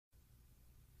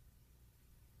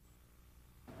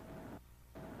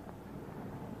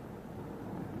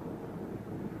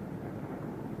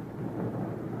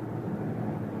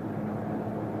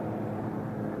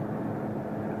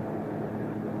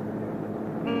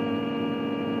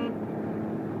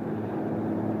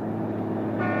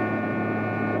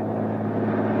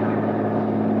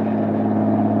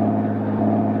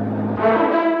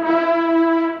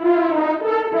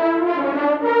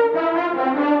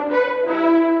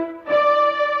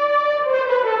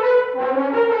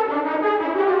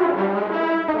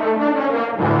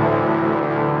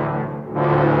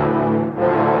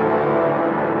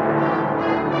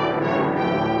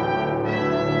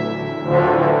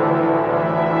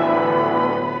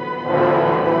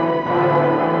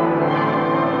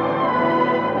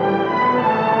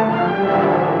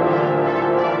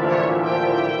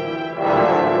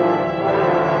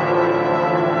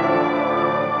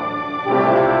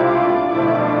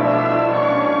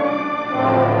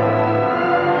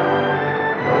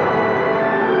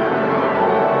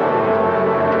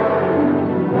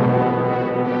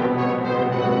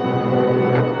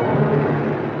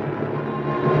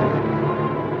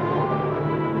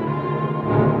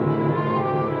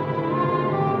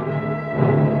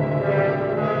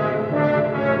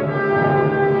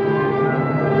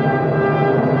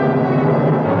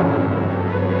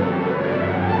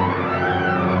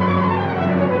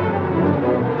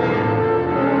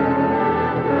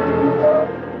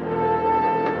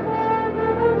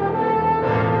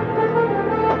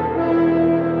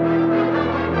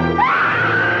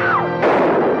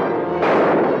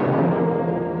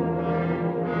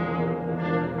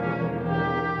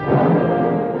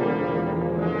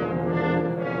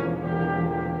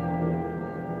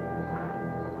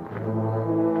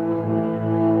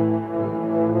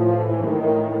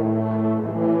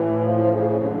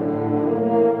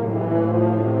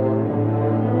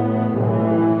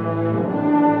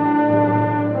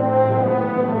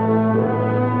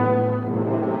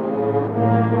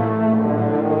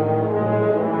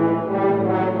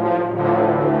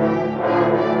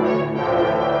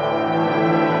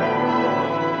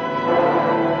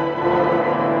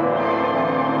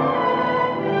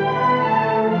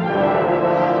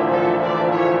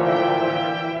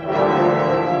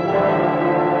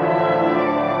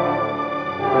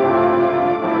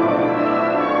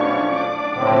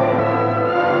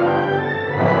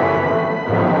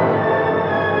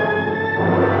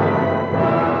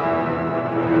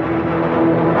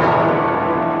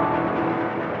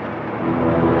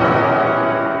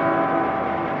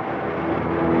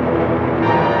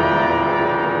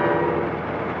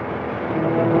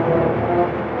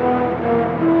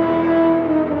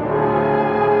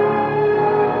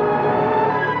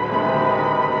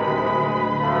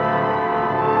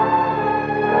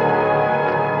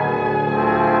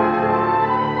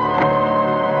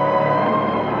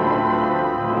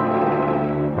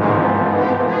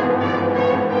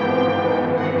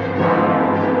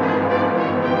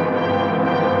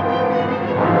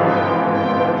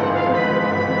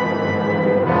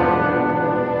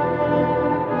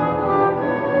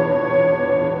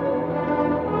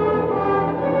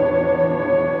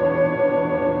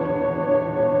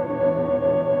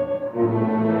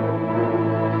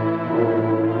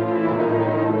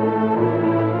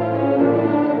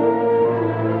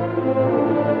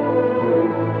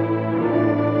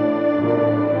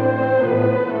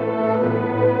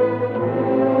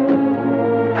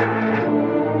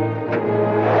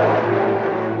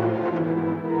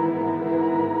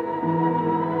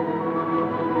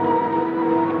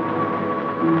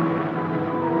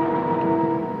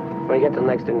at the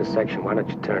next intersection, why don't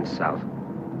you turn south?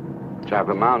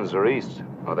 Chocolate Mountains are east.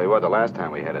 Well, they were the last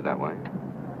time we headed that way.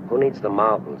 Who needs the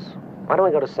mountains? Why don't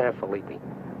we go to San Felipe?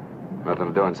 Nothing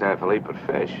to do in San Felipe but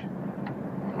fish.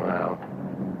 Well,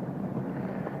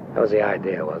 that was the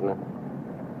idea, wasn't it?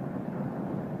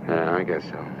 Yeah, I guess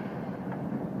so.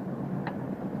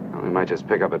 Well, we might just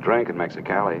pick up a drink in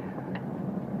Mexicali.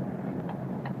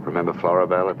 Remember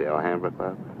Floribel at the Alhambra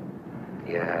Club?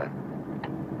 Yeah.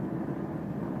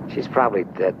 She's probably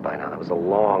dead by now. That was a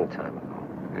long time ago.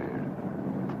 Yeah.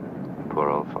 Poor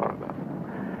old Floribel.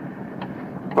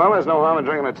 Well, there's no harm in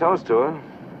drinking a toast to her.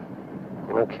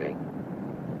 Okay.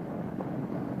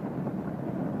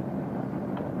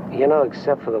 You know,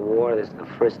 except for the war, this is the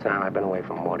first time I've been away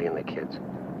from Morty and the kids.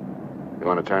 You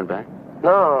want to turn back?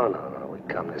 No. We've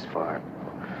come this far.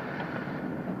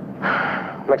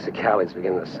 Mexicali's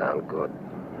beginning to sound good.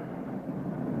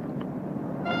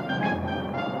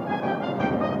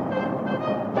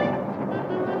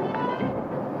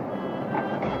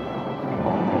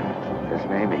 There's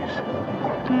Mamie's.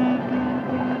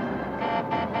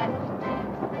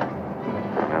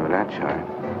 Remember that chime?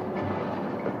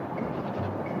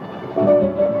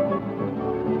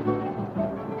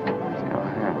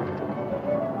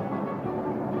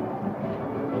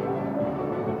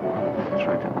 It's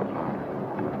right down the block.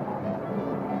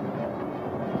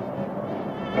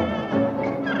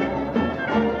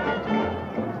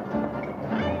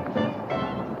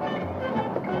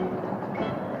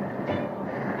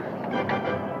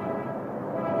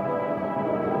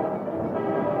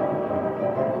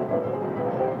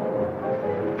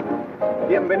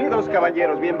 Bienvenidos,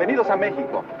 caballeros. Bienvenidos a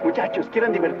México. Muchachos,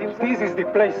 ¿quieren divertirse? This is the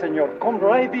place, senor. Come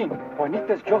right in.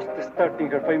 Juanita's just starting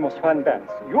her famous fan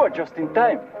dance. You are just in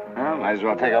time. Well, might as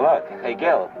well take a look. Hey,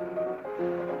 Gil.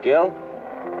 Gil?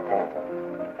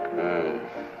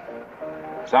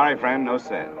 Sorry, friend, no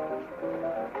sale.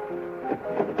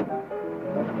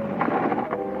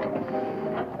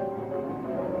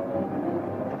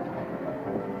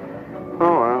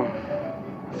 Oh, well.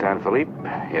 San Felipe,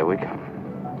 here we come.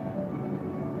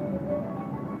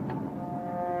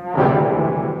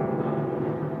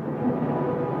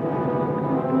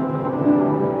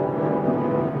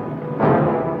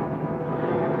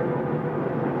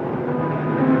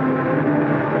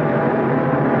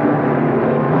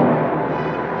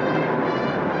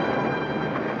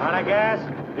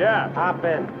 Yeah. Hop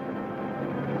in.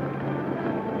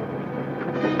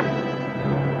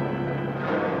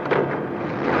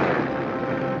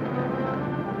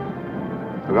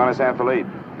 We're going to San Felipe.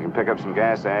 You can pick up some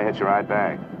gas there, hitch a ride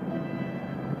back.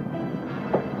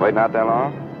 Waiting out that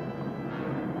long?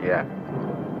 Yeah.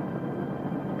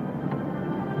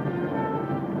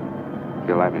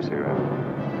 You'll light me a cigarette.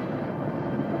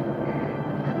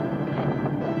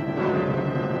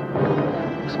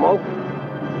 Smoke?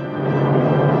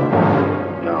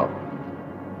 No.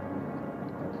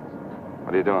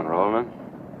 What are you doing, rolling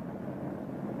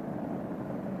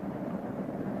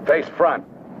it? Face front.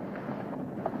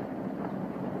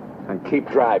 And keep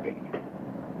driving.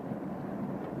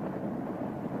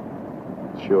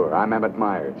 Sure, I'm Emmett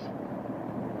Myers.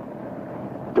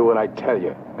 Do what I tell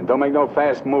you. And don't make no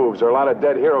fast moves, or a lot of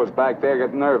dead heroes back there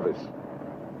get nervous.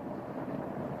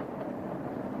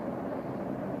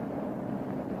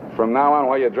 From now on,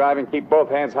 while you're driving, keep both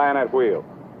hands high on that wheel.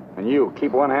 And you,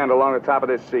 keep one hand along the top of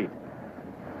this seat.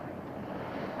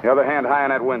 The other hand high on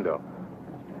that window.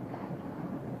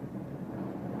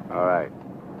 All right.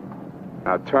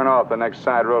 Now turn off the next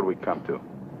side road we come to.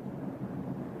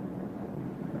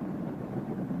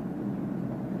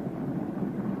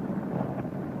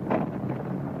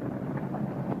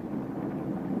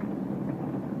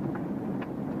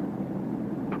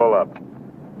 Pull up.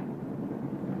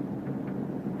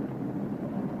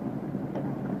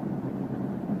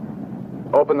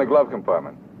 Open the glove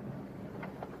compartment.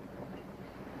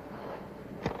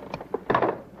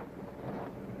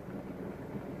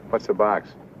 What's the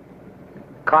box?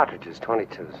 Cartridges,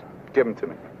 22s. Give them to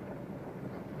me.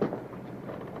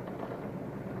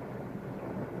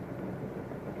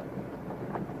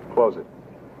 Close it.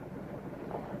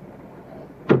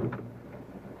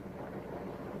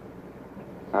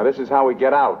 Now, this is how we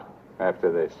get out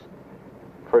after this.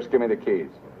 First, give me the keys.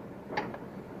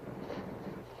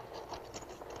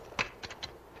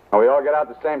 Now, we all get out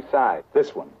the same side.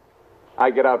 This one. I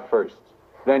get out first.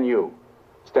 Then you.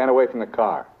 Stand away from the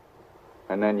car.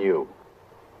 And then you.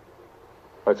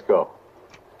 Let's go.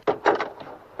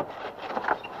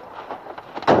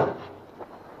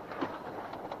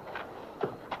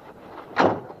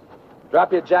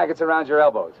 Drop your jackets around your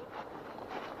elbows.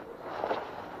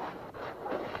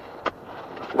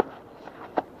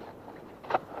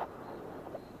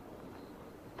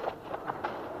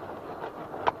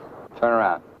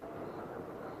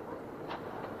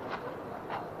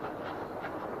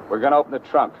 We're gonna open the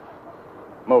trunk.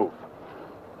 Move.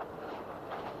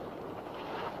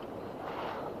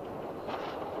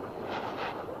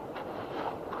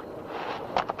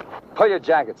 Pull your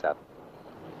jackets up.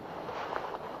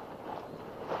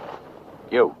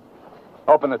 You.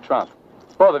 Open the trunk.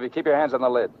 Both of you, keep your hands on the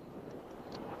lid.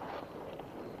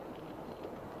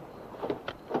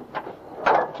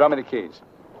 Throw me the keys.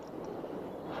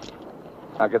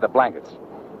 Now get the blankets.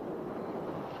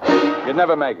 You'd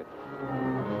never make it.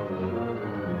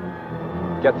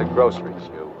 Get the groceries,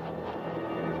 you.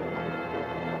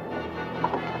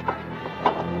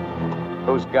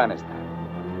 Whose gun is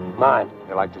that? Mine.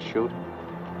 You like to shoot?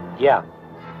 Yeah.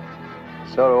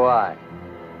 So do I.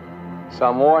 So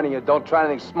I'm warning you, don't try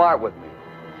anything smart with me.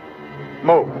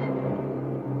 Move.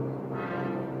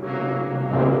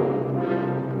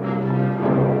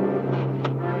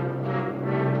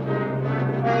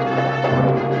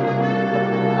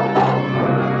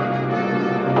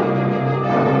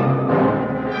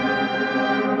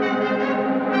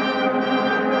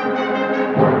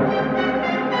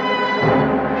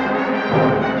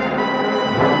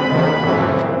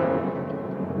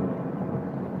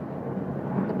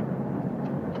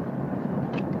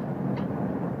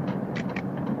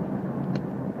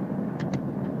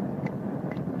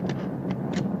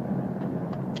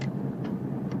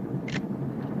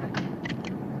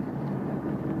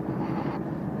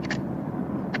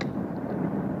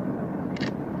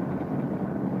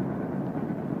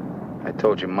 I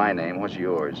told you my name. What's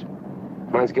yours?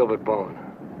 Mine's Gilbert Bowen.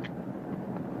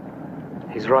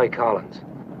 He's Roy Collins.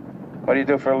 What do you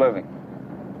do for a living?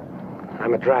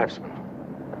 I'm a draftsman.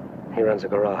 He runs a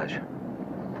garage.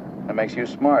 That makes you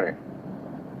smarter.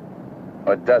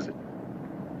 Or does it?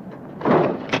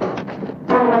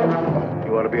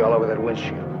 You ought to be all over that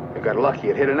windshield. You got lucky.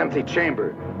 It hit an empty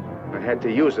chamber. I had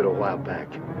to use it a while back.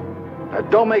 Now,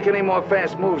 don't make any more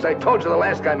fast moves. I told you the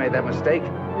last guy made that mistake.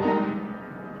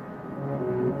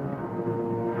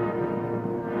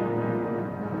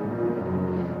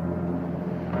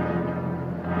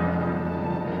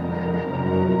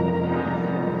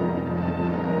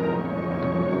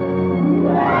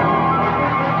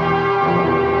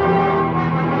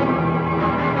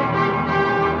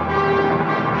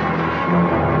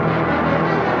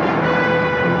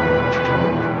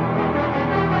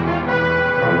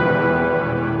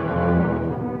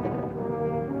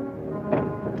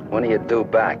 When are you due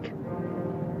back?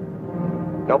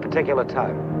 No particular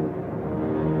time.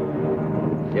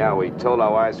 Yeah, we told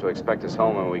our wives to expect us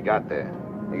home when we got there.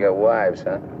 You got wives,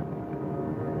 huh?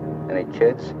 Any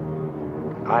kids?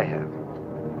 I have.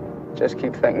 Just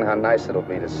keep thinking how nice it'll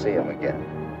be to see them again.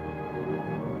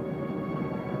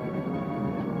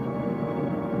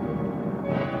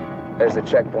 There's the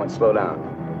checkpoint. Slow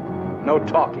down. No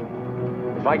talking.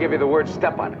 If I give you the word,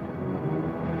 step on it.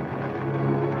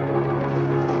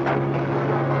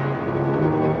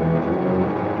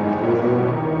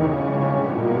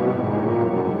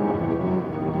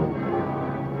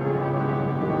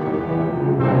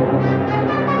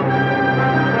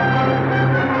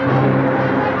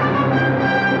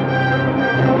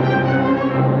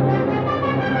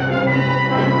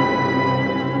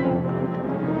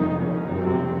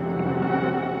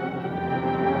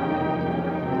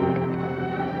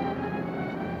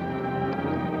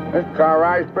 This car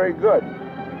ride's pretty good.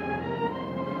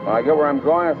 When I get where I'm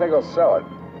going, I think I'll sell it.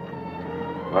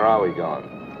 Where are we going?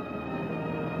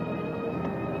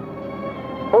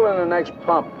 Pull in the next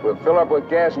pump. We'll fill up with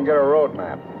gas and get a road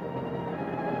map.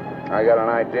 I got an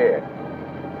idea.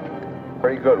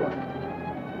 Pretty good one.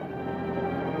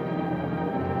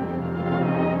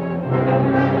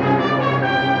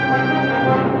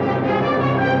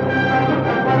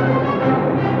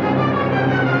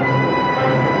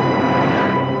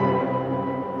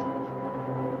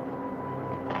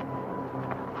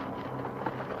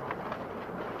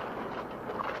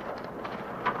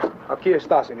 Aquí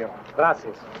está, senor.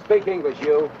 Gracias. Speak English,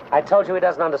 you. I told you he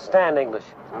doesn't understand English.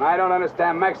 And I don't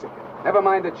understand Mexican. Never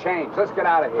mind the change. Let's get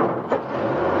out of here.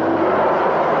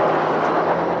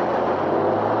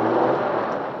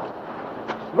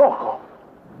 Loco.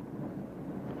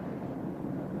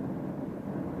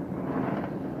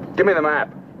 Give me the map.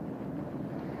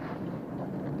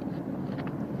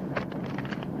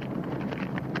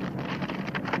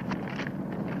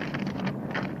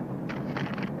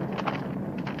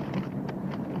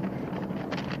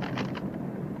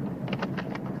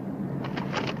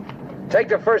 Take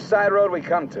the first side road we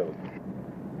come to.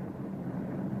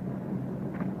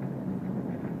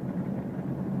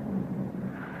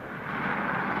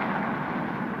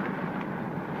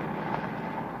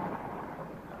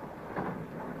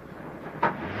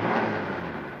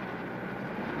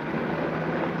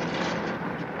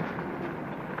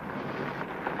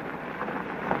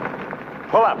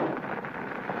 Pull up.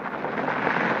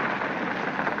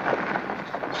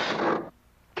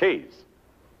 Keys.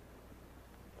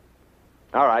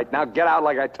 All right, now get out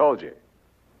like I told you.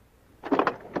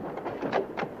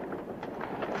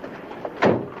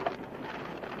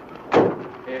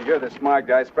 Here, you're the smart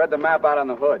guy. Spread the map out on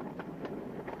the hood.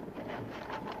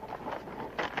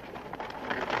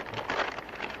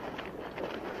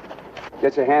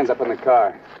 Get your hands up in the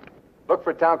car. Look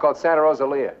for a town called Santa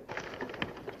Rosalia.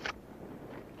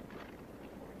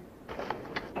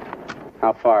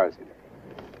 How far is it?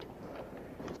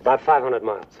 About 500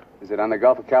 miles. Is it on the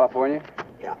Gulf of California?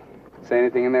 Yeah. Say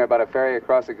anything in there about a ferry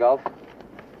across the Gulf?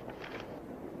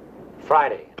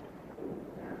 Friday.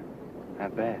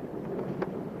 Not bad.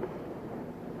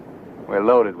 We're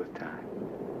loaded with time.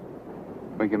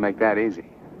 We can make that easy.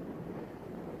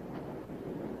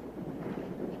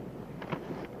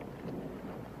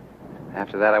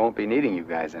 After that, I won't be needing you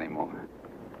guys anymore.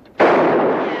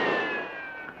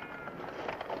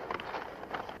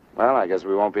 Well, I guess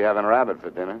we won't be having rabbit for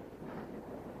dinner.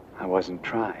 I wasn't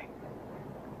trying.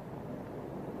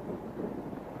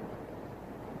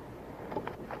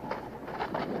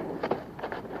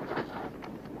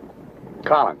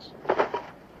 Collins,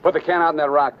 put the can out in that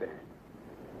rock there.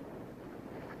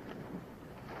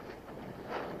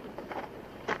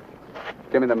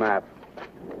 Give me the map.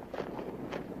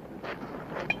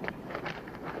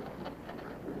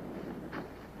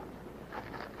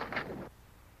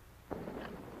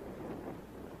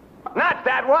 Not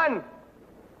that one!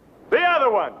 The other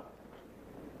one!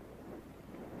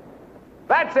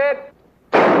 That's it!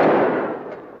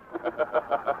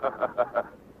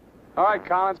 All right,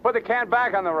 Collins, put the can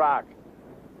back on the rock.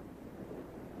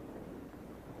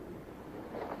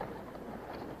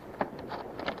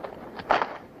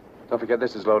 Don't forget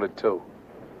this is loaded, too.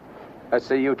 Let's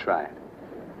see you try it.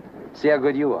 See how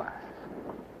good you are.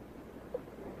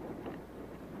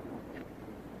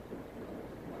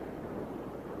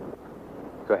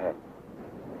 Go ahead.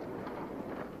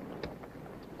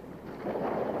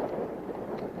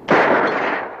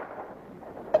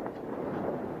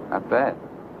 Not bad.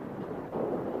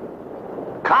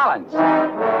 Collins!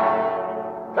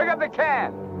 Pick up the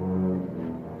can!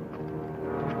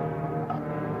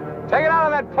 Take it out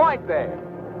on that point there.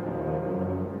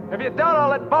 If you don't, I'll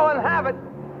let Bowen have it.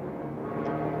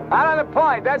 Out on the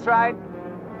point, that's right.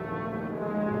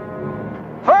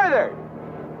 Further!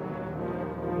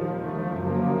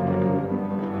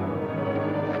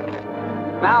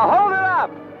 Now hold it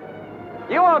up!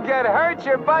 You won't get hurt.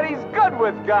 Your buddy's good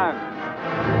with guns.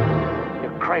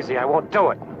 You're crazy. I won't do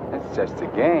it. It's just a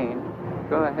game.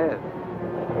 Go ahead.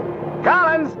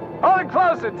 Collins, hold it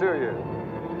closer to you.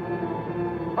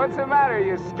 What's the matter?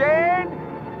 You scared?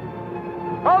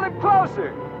 Hold it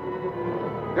closer.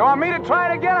 You want me to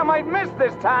try it again? I might miss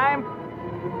this time.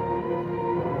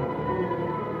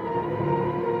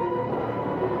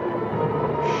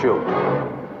 Shoot.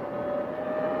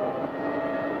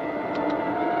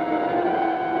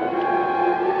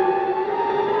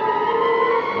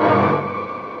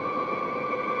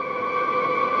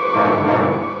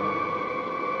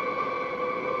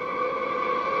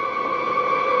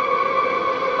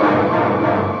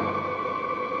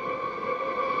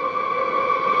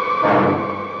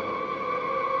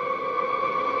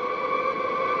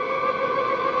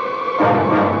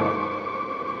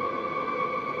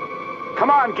 Come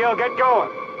on, Gil, get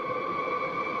going.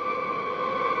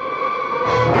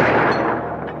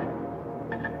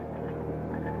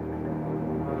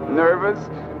 Nervous?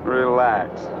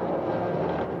 Relax.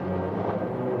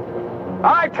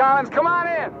 All right, Collins, come on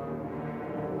in.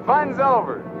 Fun's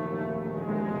over.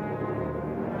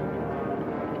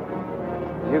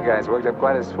 You guys worked up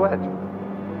quite a sweat.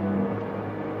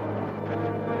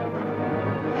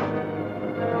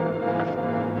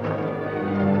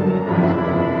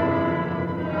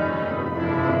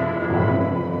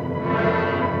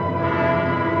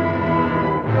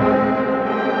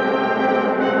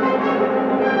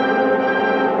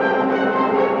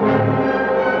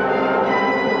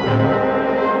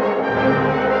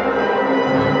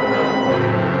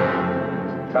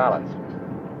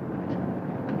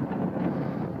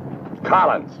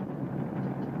 Collins.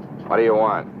 What do you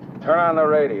want? Turn on the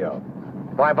radio.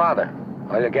 Why bother?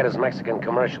 All you get is Mexican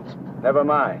commercials. Never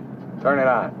mind. Turn it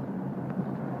on.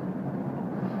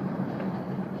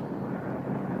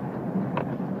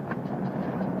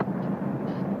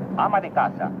 Ama de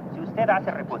casa, si usted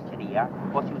hace repostería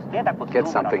o si usted acostumbra Get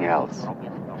something else.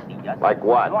 Like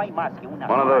what?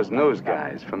 One of those news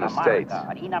guys from the States.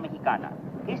 Harina mexicana.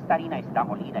 Esta harina está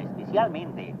molida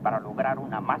especialmente para lograr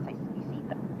una masa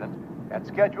exquisita. That's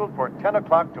scheduled for 10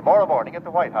 o'clock tomorrow morning at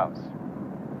the White House.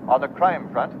 On the crime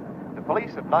front, the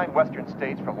police of 9 western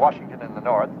states from Washington in the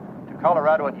north to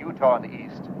Colorado and Utah in the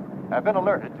east have been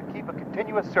alerted to keep a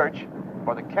continuous search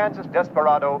for the Kansas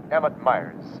desperado Emmett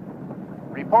Myers.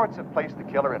 Reports have placed the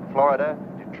killer in Florida,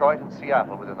 Detroit, and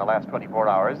Seattle within the last 24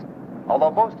 hours,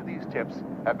 although most of these tips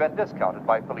have been discounted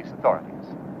by police authorities.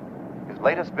 His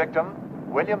latest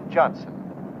victim, William Johnson,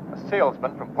 a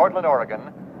salesman from Portland,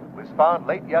 Oregon, was found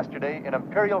late yesterday in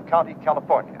Imperial County,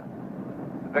 California.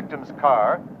 The victim's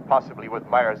car, possibly with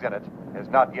Myers in it, has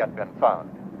not yet been found.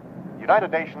 The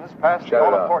United Nations passed the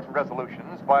all-important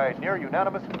resolutions by near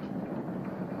unanimous...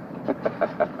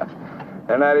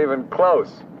 They're not even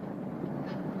close.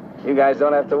 You guys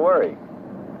don't have to worry.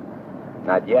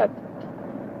 Not yet.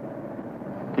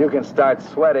 You can start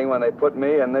sweating when they put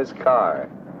me in this car.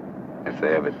 If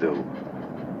they ever do.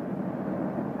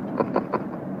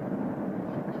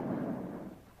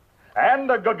 And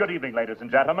a good evening, ladies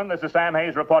and gentlemen. This is Sam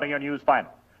Hayes reporting your news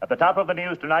final. At the top of the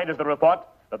news tonight is the report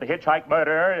that the hitchhike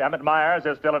murderer, Emmett Myers,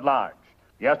 is still at large.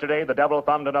 Yesterday, the devil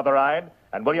thumbed another ride,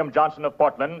 and William Johnson of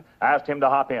Portland asked him to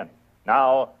hop in.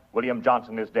 Now, William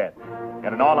Johnson is dead.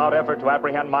 In an all-out effort to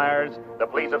apprehend Myers, the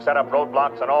police have set up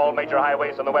roadblocks on all major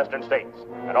highways in the western states,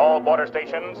 and all border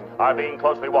stations are being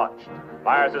closely watched.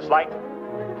 Myers is slight,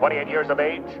 28 years of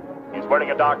age. He's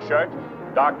wearing a dark shirt,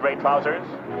 dark gray trousers,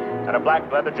 and a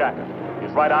black leather jacket.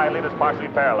 His right eyelid is partially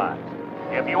paralyzed.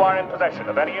 If you are in possession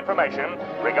of any information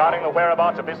regarding the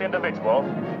whereabouts of this individual,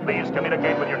 please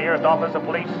communicate with your nearest office of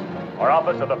police or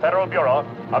office of the Federal Bureau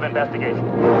of Investigation.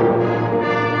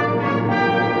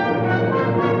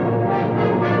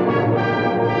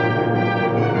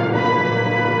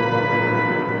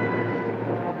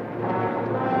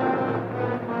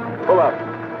 Pull up.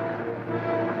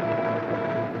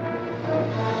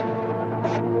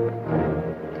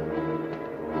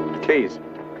 Keys.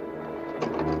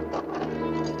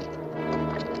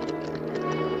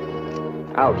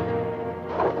 Out.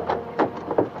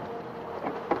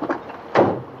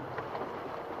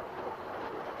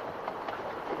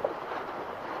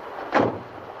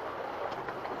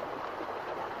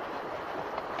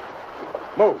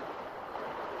 Move.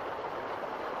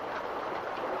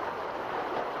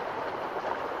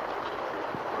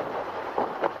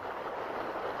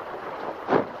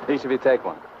 Each of you take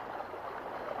one.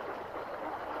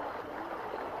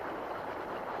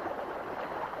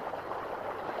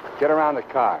 Get around the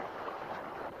car.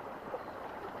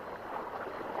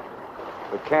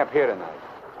 We'll camp here tonight.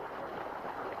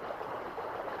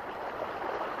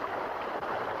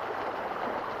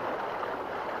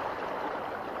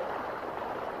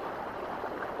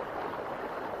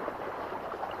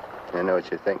 I know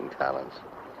what you're thinking, Collins.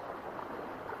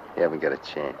 You haven't got a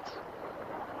chance.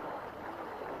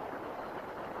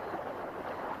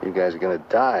 You guys are gonna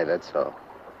die, that's all.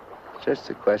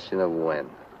 Just a question of when.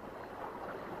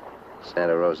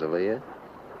 Santa Rosalia,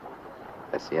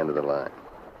 that's the end of the line.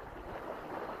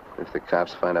 If the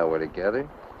cops find out we're together,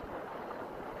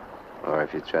 or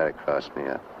if you try to cross me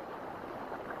up.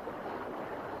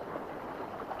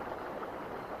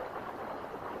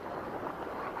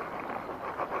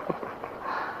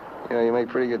 You know, you make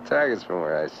pretty good targets from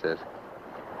where I sit.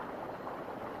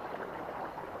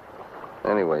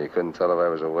 Anyway, you couldn't tell if I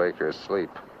was awake or asleep.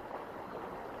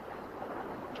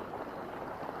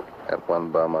 Got one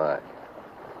bum eye.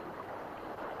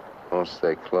 Won't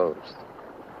stay closed.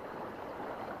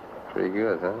 Pretty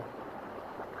good, huh?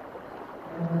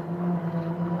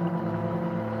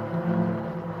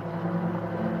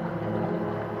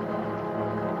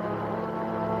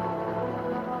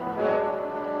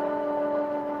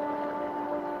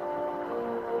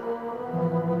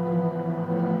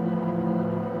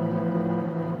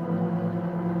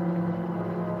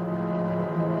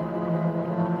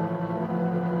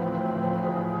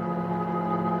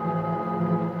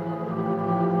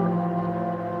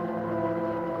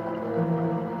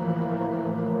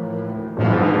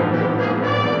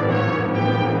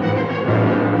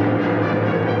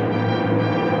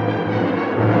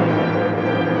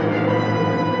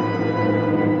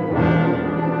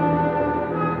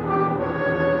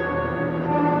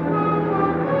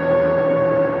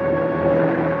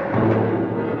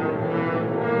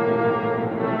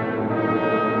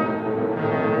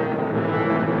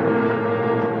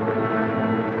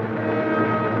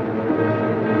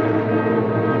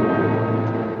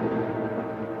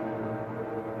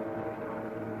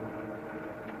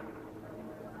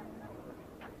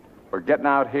 Getting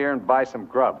out here and buy some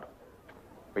grub.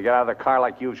 We get out of the car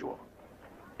like usual.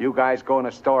 You guys go in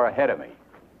the store ahead of me.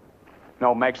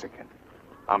 No Mexican.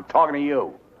 I'm talking to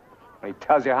you. And he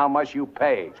tells you how much you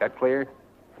pay. Is that clear?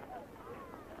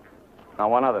 Now,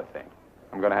 one other thing.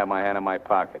 I'm going to have my hand in my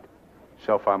pocket.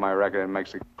 So far, my record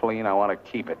makes it clean. I want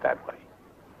to keep it that way.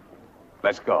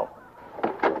 Let's go.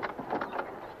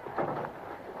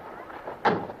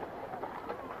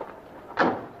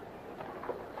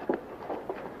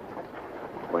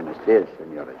 Buenos días,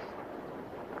 señores.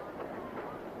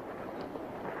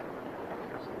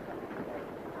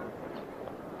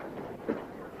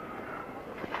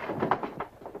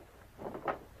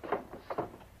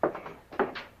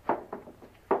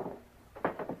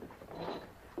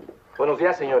 Buenos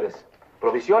días, señores.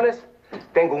 ¿Provisiones?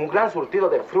 Tengo un gran surtido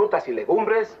de frutas y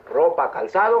legumbres, ropa,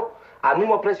 calzado, al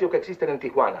mismo precio que existen en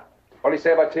Tijuana. What do you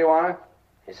say about Tijuana?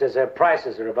 He says their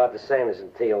prices are about the same as in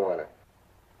Tijuana.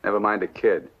 Never mind the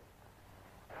kid.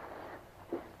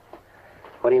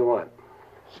 What do you want?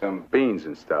 Some beans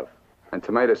and stuff. And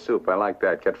tomato soup. I like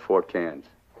that. Get 4 cans.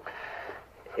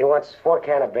 He wants 4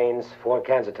 cans of beans, 4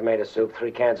 cans of tomato soup,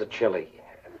 3 cans of chili.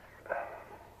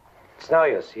 It's no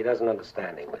use. He doesn't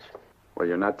understand English. Well,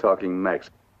 you're not talking Mex.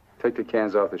 Take the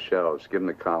cans off the shelves. Give them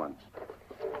to Collins.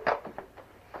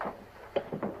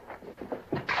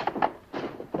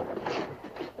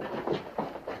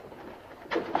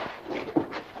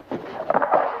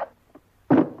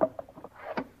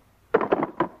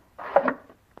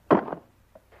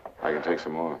 I can take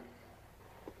some more.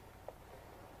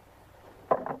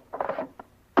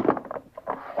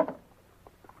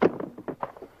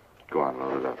 Go on,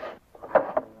 load it up.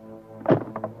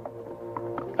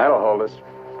 That'll hold us.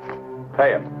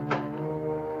 Pay him.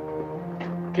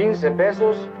 15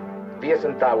 pesos, 10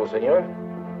 centavos, señor.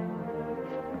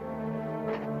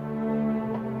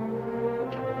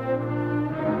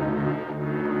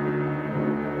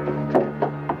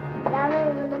 Dame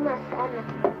una manzana.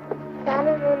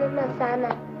 Dame una manzana.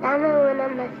 Dame una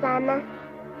manzana.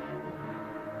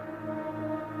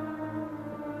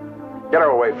 Get her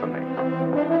away from me.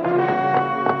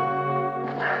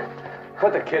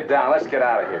 Put the kid down. Let's get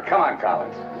out of here. Come on,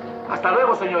 Collins. Hasta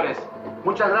luego, señores.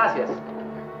 Muchas gracias.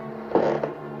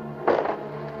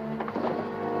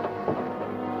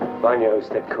 Vanya,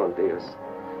 usted con Dios.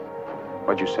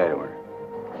 What'd you say to her?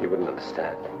 You wouldn't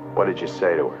understand. What did you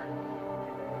say to her?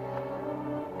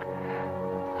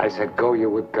 I said, go you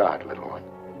with God, little one.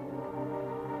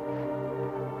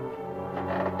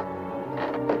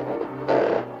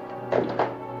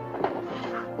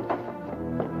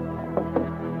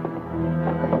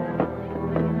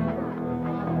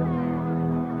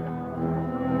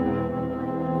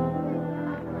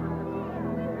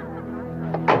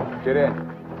 Get in.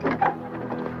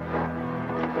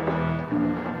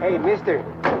 Hey, mister.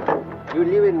 You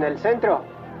live in El Centro?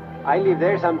 I live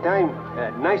there sometime.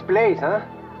 Nice place, huh?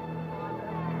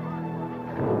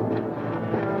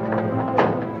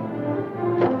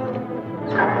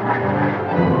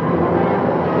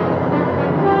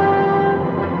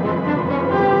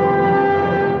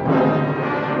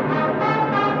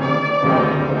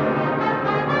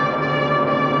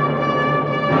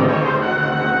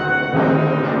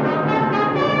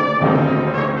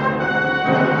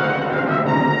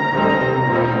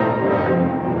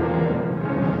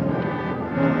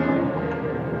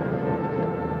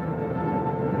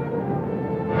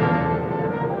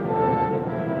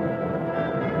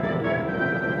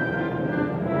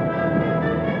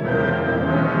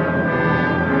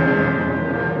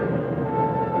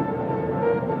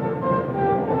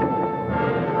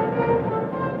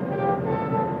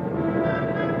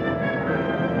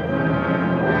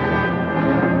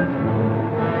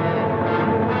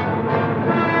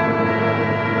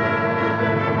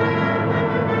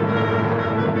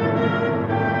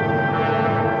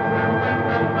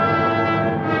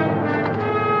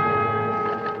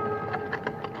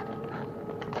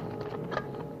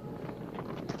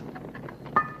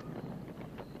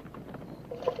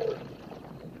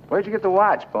 Where'd you get the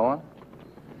watch, Bowen?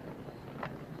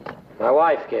 My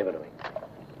wife gave it to me.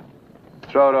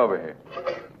 Throw it over here.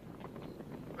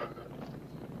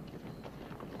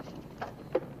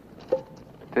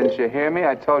 Didn't you hear me?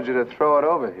 I told you to throw it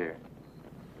over here.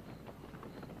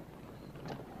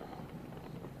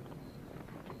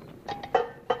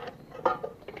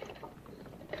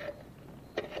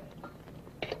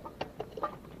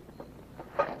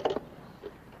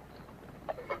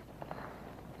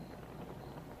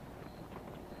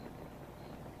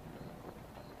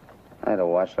 I had a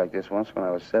watch like this once when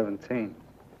I was 17.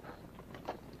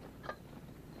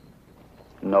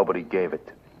 Nobody gave it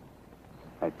to me.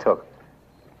 I took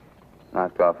it.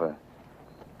 Knocked off a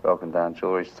broken-down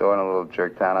jewelry store in a little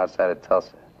jerk town outside of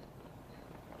Tulsa.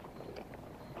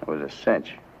 It was a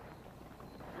cinch.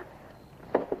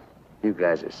 You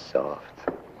guys are soft.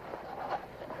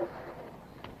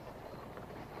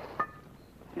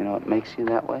 You know, know what makes you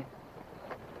that way?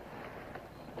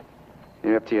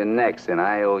 You're up to your necks in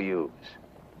IOUs.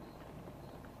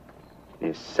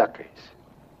 You're suckers.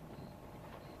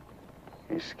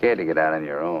 You're scared to get out on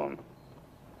your own.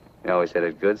 You always had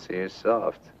it good, so you're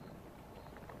soft.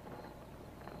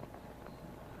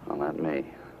 Well, not me.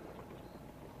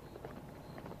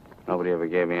 Nobody ever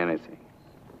gave me anything.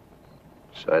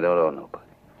 So I don't owe nobody.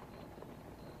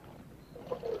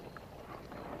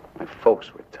 My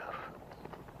folks were tough.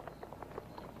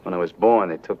 When I was born,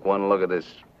 they took one look at this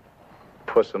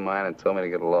puss of mine and told me to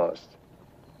get lost.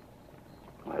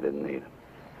 Well, I didn't need them.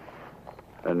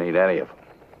 I didn't need any of them.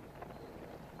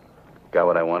 Got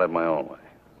what I wanted my own way.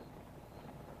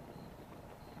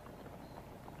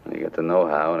 When you get the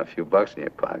know-how and a few bucks in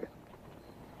your pocket,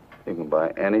 you can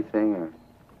buy anything or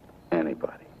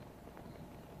anybody.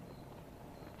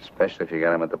 Especially if you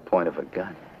got them at the point of a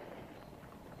gun.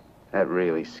 That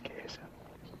really scares them.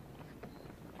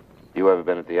 You ever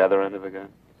been at the other end of a gun?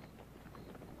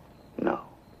 No.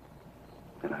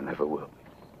 And I never will be.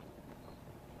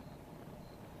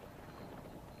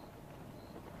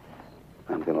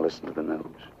 I'm gonna listen to the news.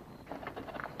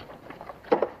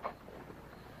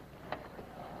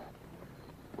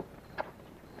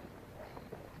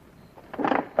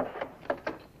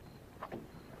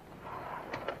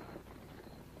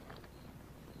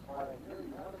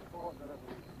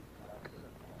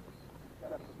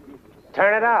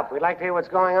 Turn it up. We'd like to hear what's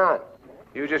going on.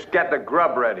 You just get the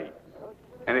grub ready.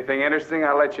 Anything interesting,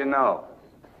 I'll let you know.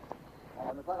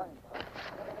 I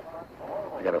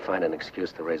gotta find an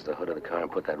excuse to raise the hood of the car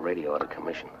and put that radio out of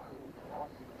commission.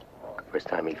 First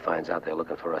time he finds out they're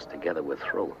looking for us together, we're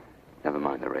through. Never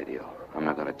mind the radio. I'm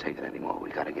not gonna take it anymore.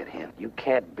 We gotta get him. You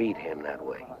can't beat him that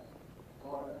way.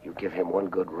 You give him one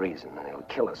good reason and he'll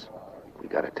kill us. We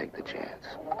gotta take the chance.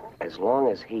 As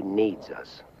long as he needs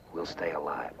us, we'll stay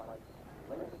alive.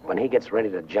 When he gets ready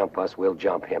to jump us, we'll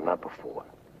jump him, not before.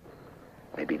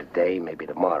 Maybe today, maybe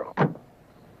tomorrow.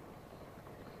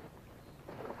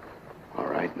 All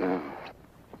right, now.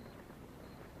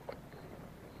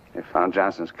 They found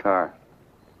Johnson's car.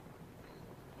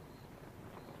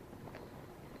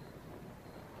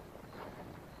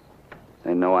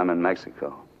 They know I'm in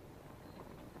Mexico.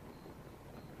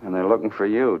 And they're looking for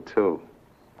you, too,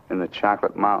 in the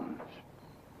Chocolate Mountains.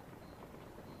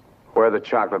 Where are the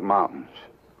Chocolate Mountains?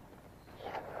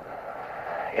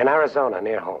 In Arizona,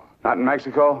 near home. Not in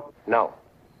Mexico? No.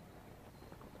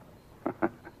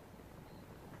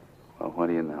 Well, what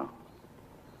do you know?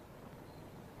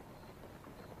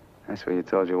 That's where you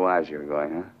told your wives you were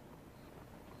going, huh?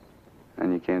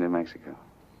 And you came to Mexico.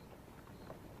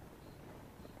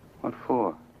 What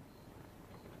for?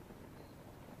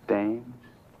 Dames?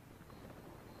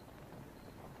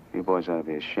 You boys ought to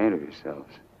be ashamed of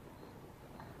yourselves.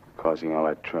 Causing all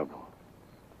that trouble.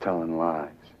 Telling lies.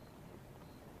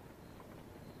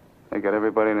 They got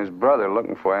everybody and his brother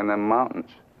looking for you in them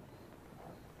mountains.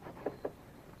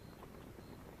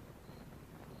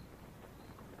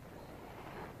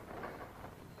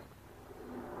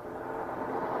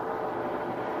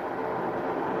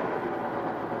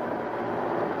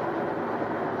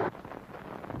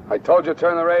 I told you to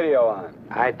turn the radio on.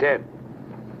 I did.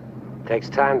 Takes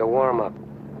time to warm up.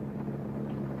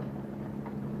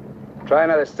 Try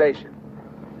another station.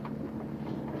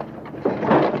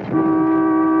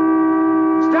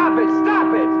 Stop it!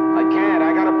 Stop it! I can't.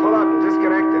 I gotta pull up and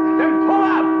disconnect it. Then pull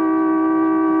up!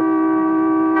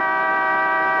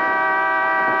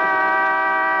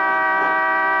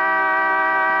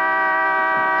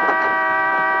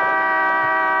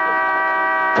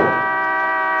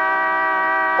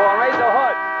 Go on, raise the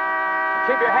hood.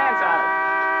 Keep your hands on it.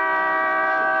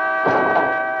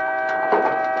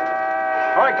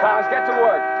 All right, Collins, get to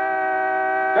work.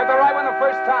 Get the right one the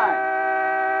first time.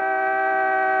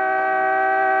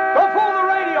 Don't fool the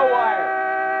radio wire.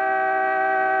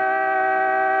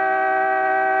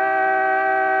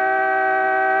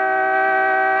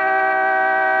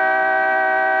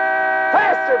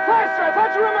 Faster, faster! I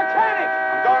thought you were a mechanic.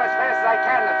 I'm going as fast as I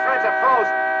can. The threads are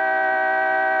frozen.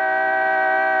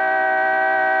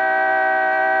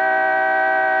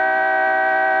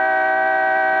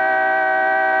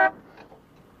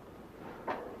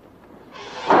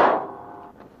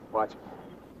 Watch it.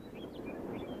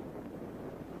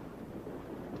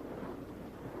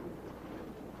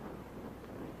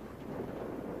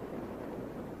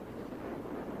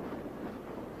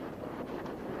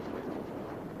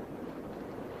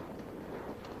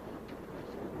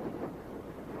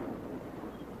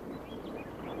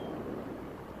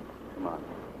 Come on.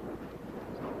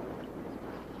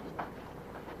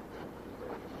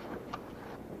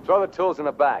 Throw the tools in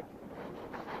the back.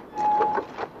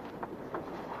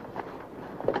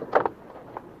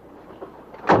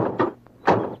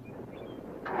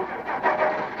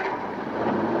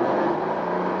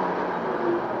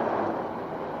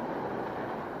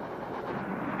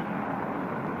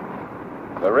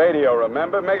 The radio,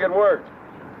 remember? Make it work.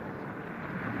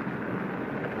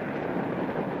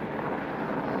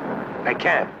 I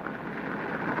can't.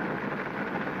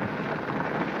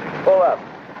 Pull up.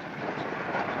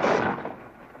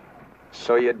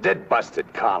 So you did bust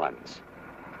it, Collins.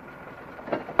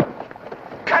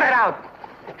 Cut it out!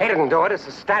 He didn't do it. It's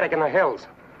the static in the hills.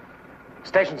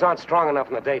 Stations aren't strong enough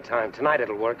in the daytime. Tonight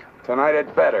it'll work. Tonight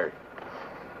it better.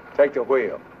 Take the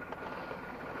wheel.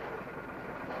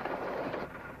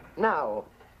 Now,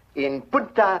 in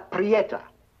Punta Prieta,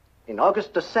 in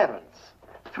August the 7th,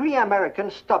 3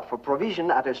 Americans stopped for provision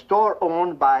at a store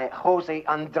owned by Jose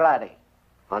Andrade.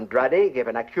 Andrade gave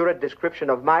an accurate description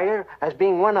of Meyer as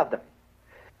being one of them.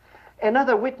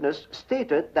 Another witness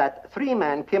stated that 3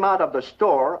 men came out of the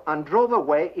store and drove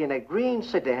away in a green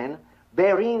sedan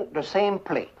bearing the same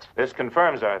plate. This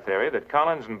confirms our theory that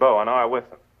Collins and Bowen are with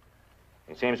them.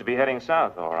 He seems to be heading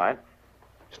south, all right.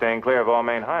 Staying clear of all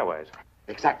main highways.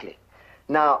 Exactly.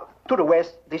 Now, to the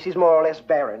west, this is more or less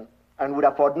barren and would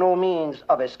afford no means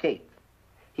of escape.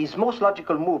 His most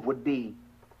logical move would be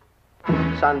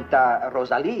Santa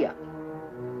Rosalia,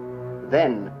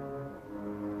 then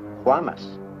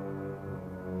Guamas.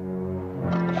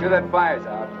 Sure that fire's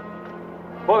out.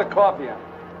 Pull the coffee on.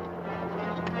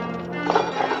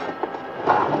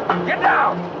 Get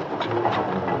down!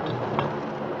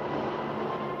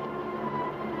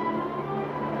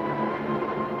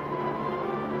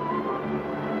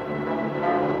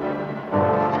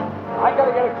 I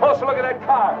gotta get a closer look at that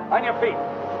car. On your feet.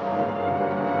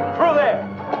 Through there.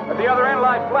 At the other end,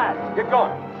 lie flat. Get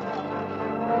going.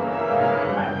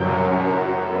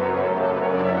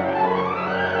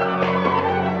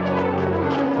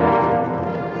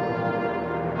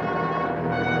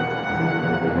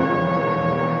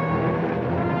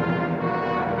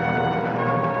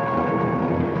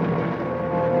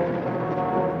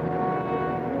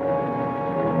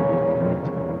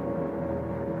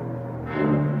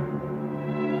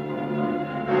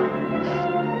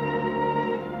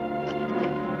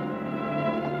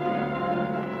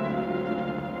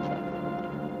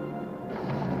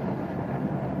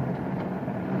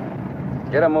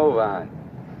 Get a move on.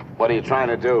 What are you trying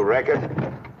to do, wreck it?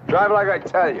 Drive like I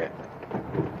tell you.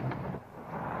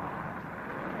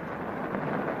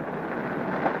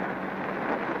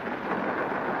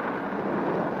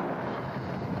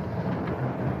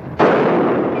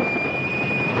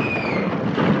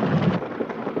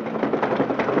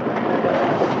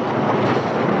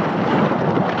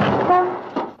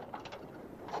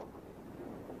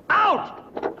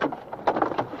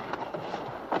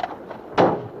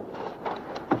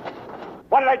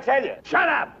 Tell you. Shut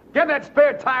up! Get that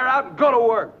spare tire out and go to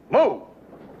work. Move!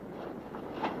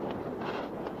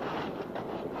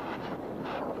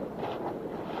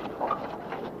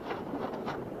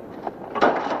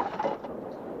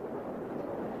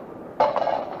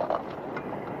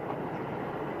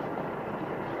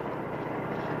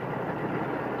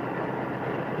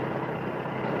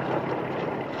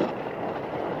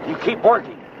 You keep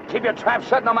working. Keep your trap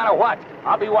shut no matter what.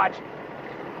 I'll be watching.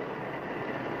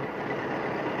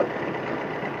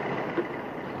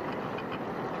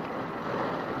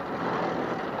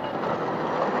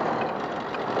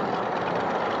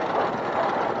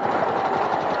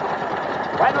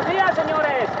 Buenos días,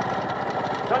 señores.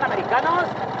 ¿Son americanos?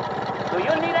 Do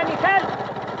you need any help?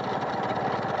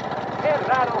 Qué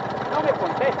raro, no me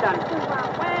contestan.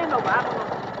 Bueno, vámonos.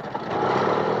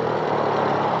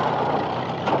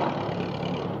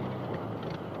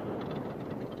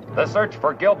 The search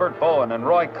for Gilbert Bowen and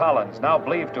Roy Collins, now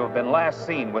believed to have been last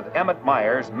seen with Emmett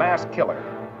Myers, mass killer,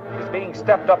 is being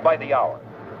stepped up by the hour.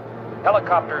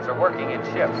 Helicopters are working in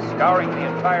shifts, scouring the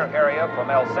entire area from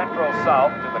El Centro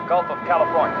south to the Gulf of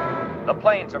California. The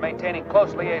planes are maintaining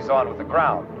close liaison with the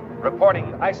ground,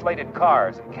 reporting isolated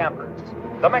cars and campers.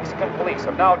 The Mexican police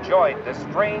have now joined this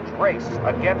strange race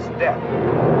against death.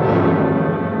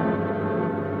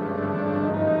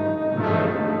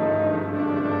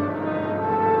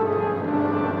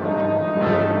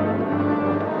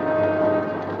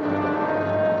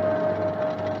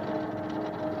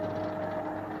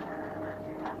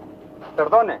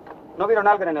 Perdone, ¿no vieron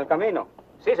a alguien en el camino?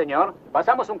 Sí, señor.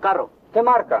 Pasamos un carro. ¿Qué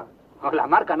marca? Oh, la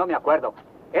marca no me acuerdo.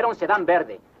 Era un sedán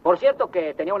verde. Por cierto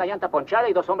que tenía una llanta ponchada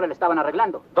y 2 hombres le estaban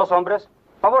arreglando. ¿2 hombres?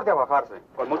 Favor de bajarse.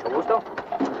 Con mucho gusto.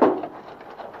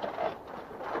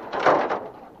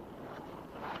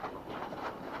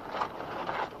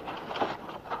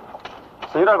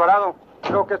 Señor Alvarado,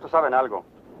 creo que estos saben algo.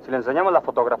 Si le enseñamos la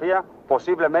fotografía,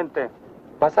 posiblemente...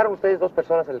 ¿Pasaron ustedes 2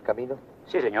 personas en el camino?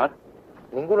 Sí, señor.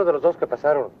 Ninguno de los 2 que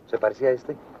pasaron se parecía a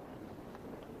este.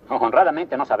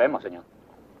 Honradamente no sabemos, señor.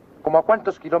 ¿Cómo a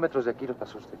cuántos kilómetros de aquí lo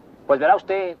pasó usted? Pues verá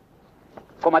usted,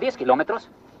 como a 10 kilómetros.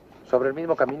 ¿Sobre el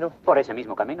mismo camino? Por ese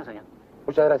mismo camino, señor.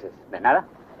 Muchas gracias. De nada.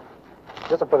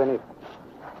 Ya se pueden ir.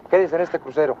 Quédense en este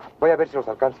crucero. Voy a ver si los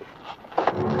alcanzo.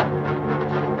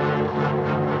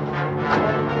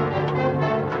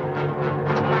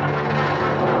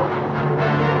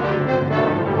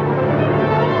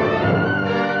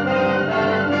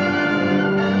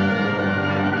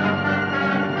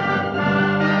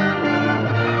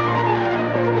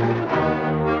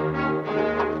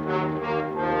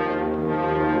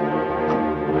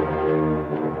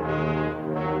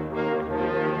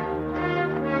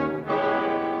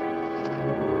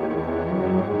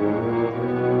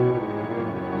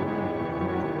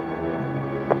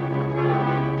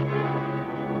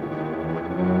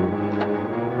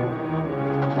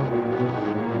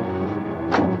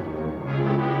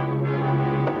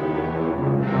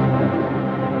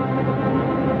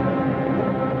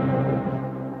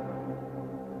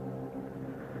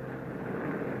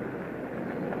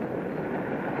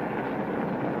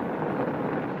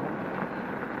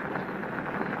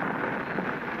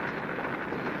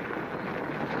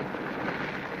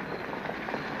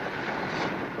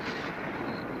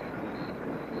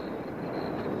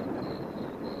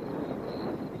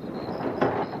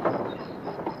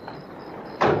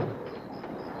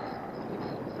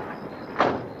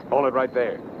 Hold it right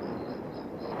there.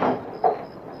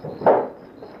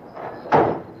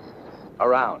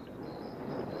 Around.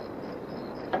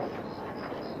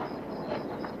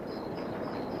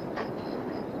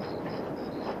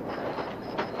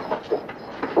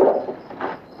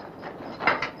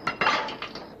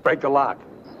 Break the lock.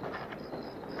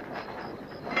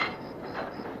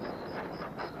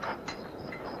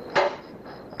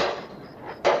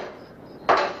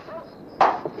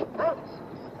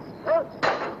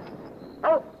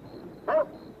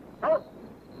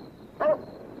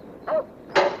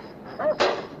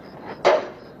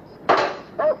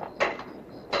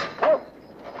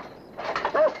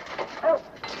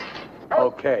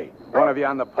 Okay, one of you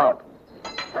on the pump.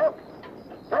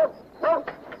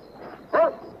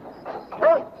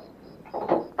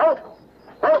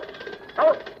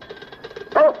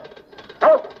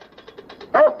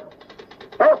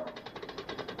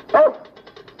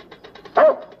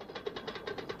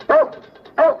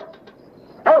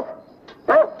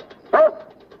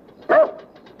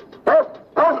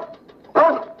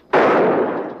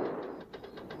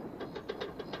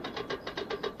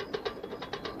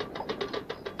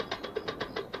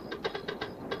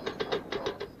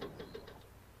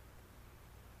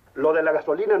 Lo de la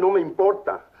gasolina no me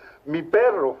importa. Mi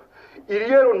perro.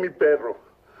 Hirieron mi perro.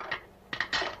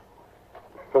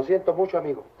 Lo siento mucho,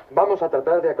 amigo. Vamos a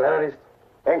tratar de aclarar esto.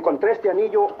 Encontré este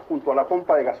anillo junto a la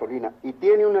pompa de gasolina y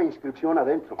tiene una inscripción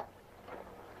adentro.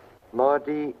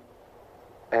 Marty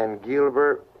and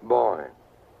Gilbert Bowen.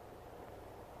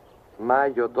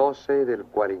 Mayo 12 del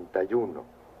 41.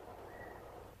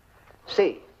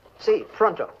 Sí,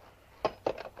 pronto.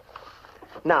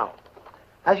 Now,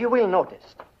 as you will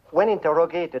notice, when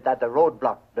interrogated at the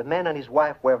roadblock, the man and his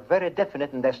wife were very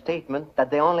definite in their statement that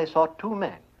they only saw two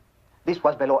men. This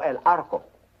was below El Arco.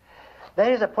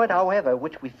 There is a point, however,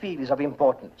 which we feel is of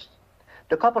importance.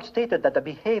 The couple stated that the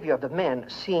behavior of the men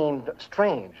seemed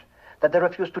strange, that they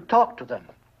refused to talk to them.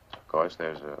 Of course,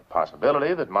 there's a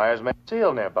possibility that Myers may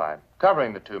seal nearby,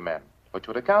 covering the two men, which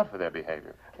would account for their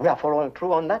behavior. We are following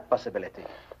through on that possibility.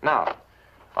 Now,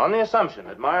 on the assumption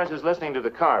that Myers is listening to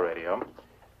the car radio,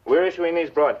 we're issuing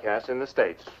these broadcasts in the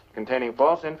States containing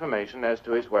false information as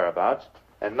to his whereabouts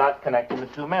and not connecting the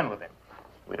two men with him.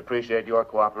 We'd appreciate your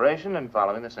cooperation in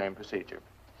following the same procedure.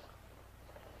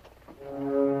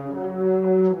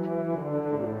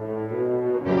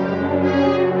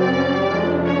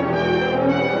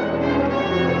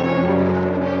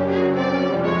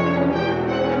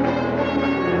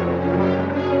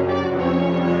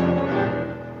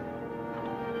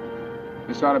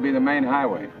 This ought to be the main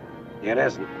highway. It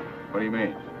isn't. What do you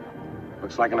mean?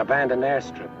 Looks like an abandoned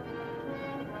airstrip.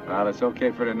 Well, it's okay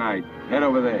for tonight. Head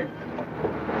over there.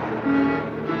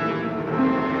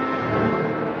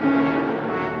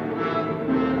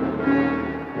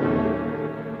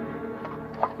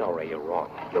 No, Ray, you're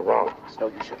wrong. You're wrong. It's no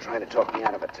use you trying to talk me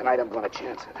out of it. Tonight, I'm going to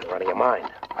chance it. You're out of your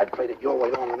mind. I've played it your way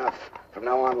long enough. From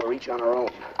now on, we're each on our own.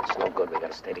 It's no good. We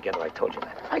got to stay together. I told you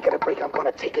that. I get a break. I'm going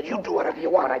to take it. You do whatever you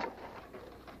want.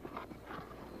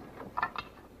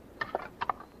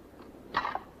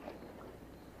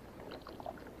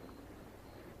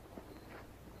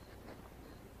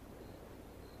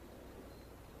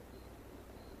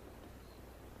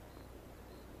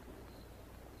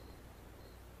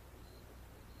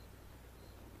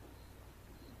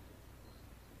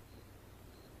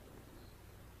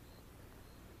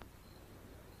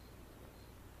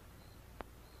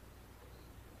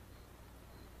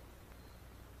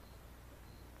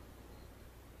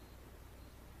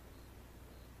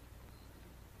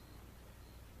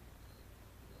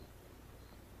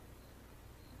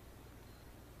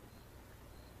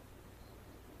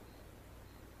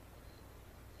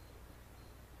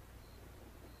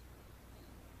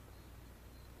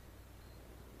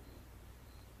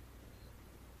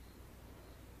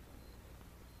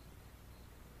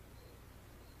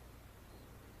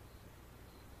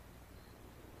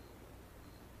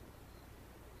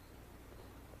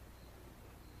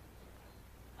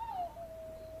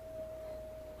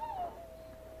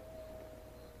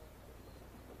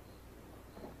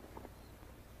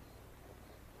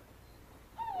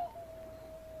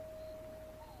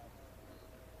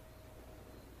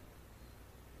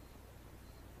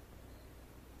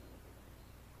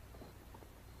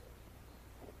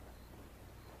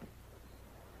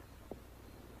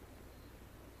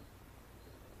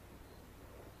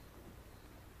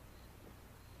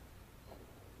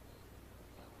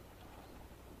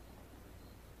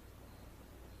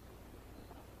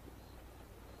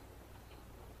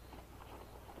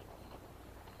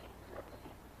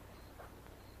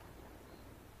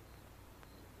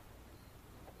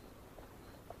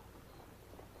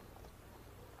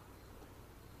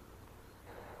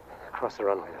 Across the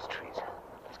runway, those trees.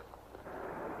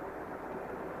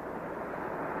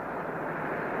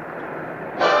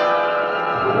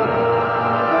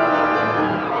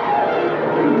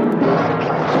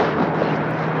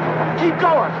 Keep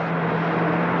going!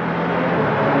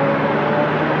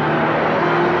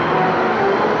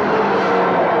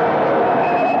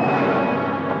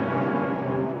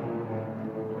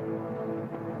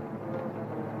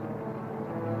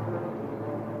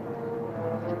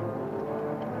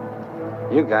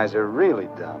 You guys are really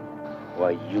dumb.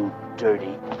 Why, you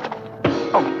dirty...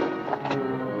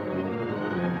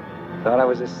 Thought I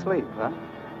was asleep, huh?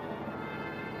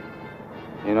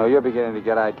 You know, you're beginning to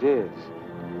get ideas.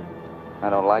 I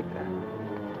don't like that.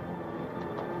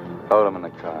 Load him in the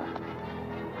car.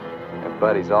 Your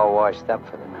buddy's all washed up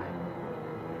for the night.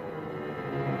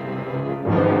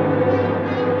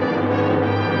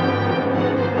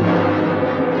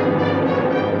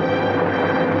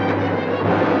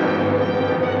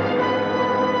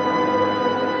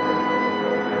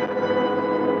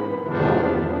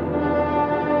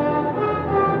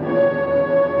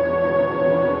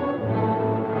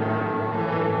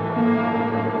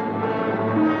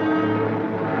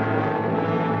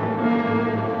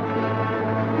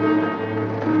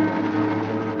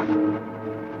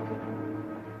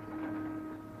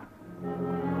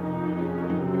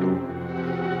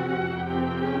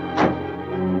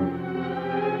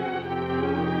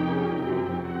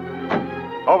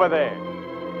 Over there.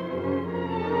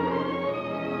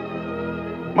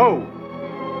 Move.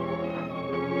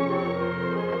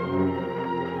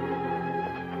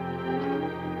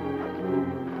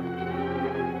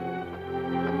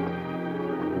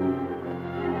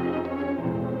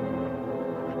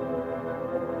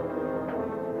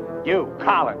 You,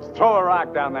 Collins, throw a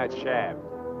rock down that shaft.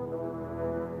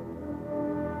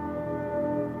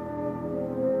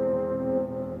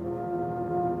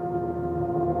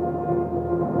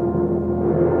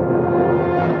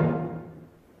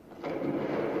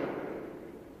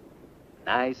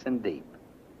 Nice and deep.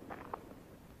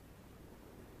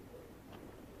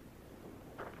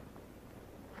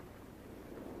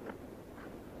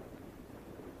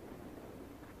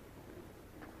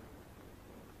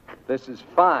 This is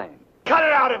fine. Cut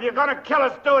it out. If you're gonna kill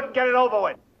us, do it and get it over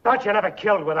with. Thought you never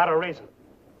killed without a reason.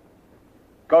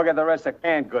 Go get the rest of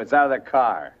canned goods out of the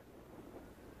car.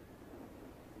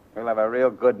 We'll have a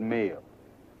real good meal.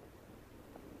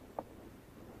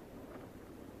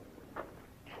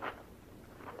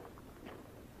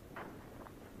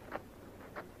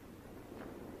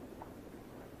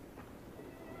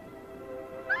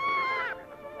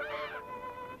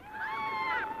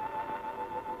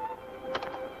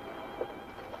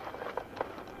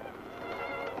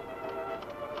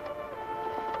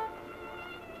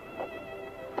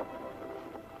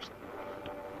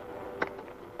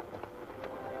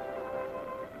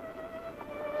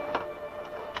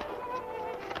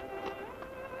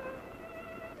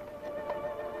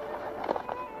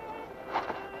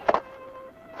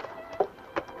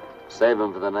 Save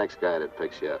him for the next guy that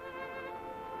picks you up.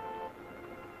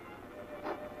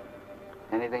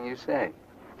 Anything you say.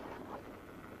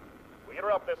 We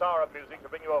interrupt this hour of music to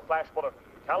bring you a flash bulletin.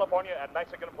 California and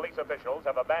Mexican police officials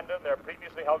have abandoned their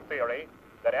previously held theory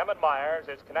that Emmett Myers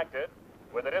is connected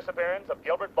with the disappearance of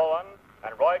Gilbert Bowen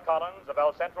and Roy Collins of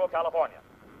El Centro, California.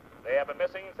 They have been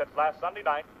missing since last Sunday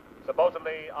night,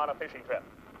 supposedly on a fishing trip.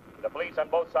 The police on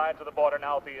both sides of the border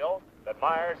now feel that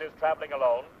Myers is traveling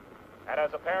alone and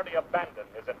has apparently abandoned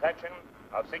his intention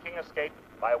of seeking escape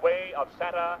by way of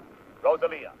Santa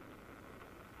Rosalia.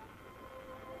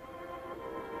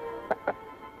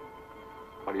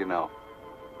 What do you know?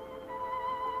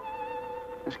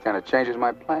 This kind of changes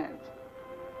my plans.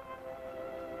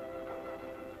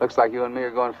 Looks like you and me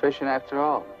are going fishing after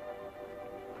all.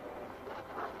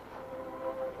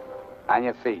 On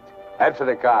your feet. Head for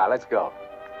the car. Let's go.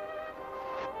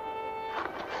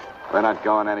 We're not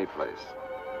going anyplace.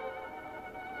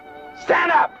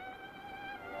 Stand up!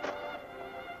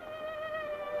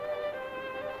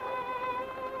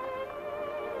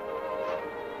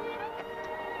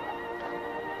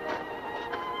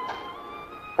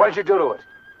 What did you do to it?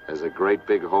 There's a great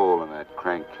big hole in that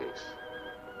crankcase.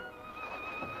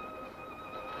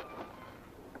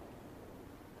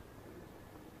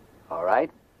 All right.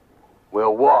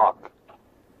 We'll walk.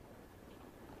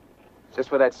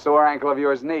 Just what that sore ankle of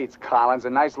yours needs, Collins. A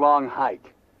nice long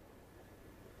hike.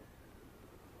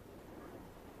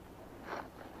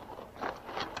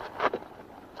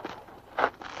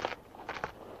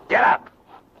 Get up!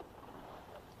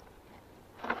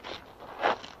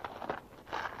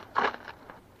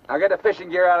 Now get the fishing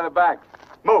gear out of the back.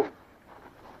 Move.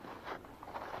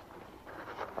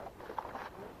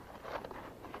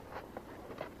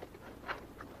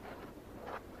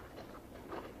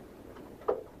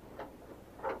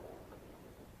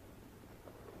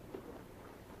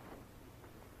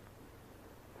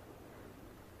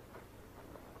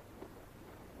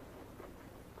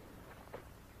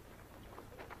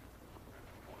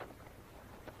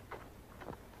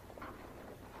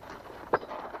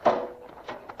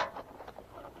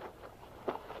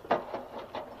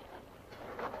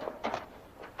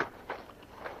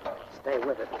 Stay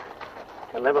with it.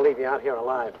 He'll never leave you out here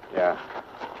alive. Yeah.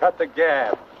 Cut the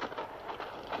gab.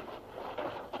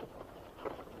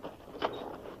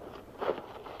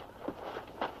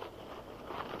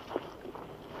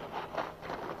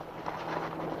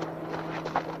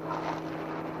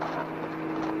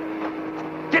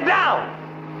 Get down!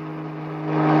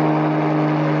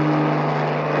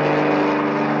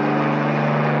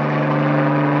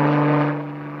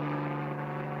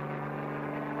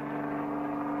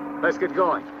 Let's get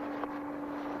going.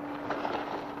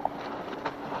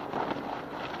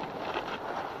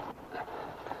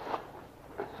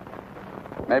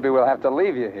 Maybe we'll have to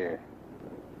leave you here.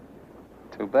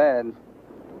 Too bad.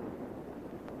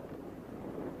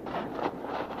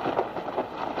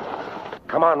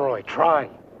 Come on, Roy, try.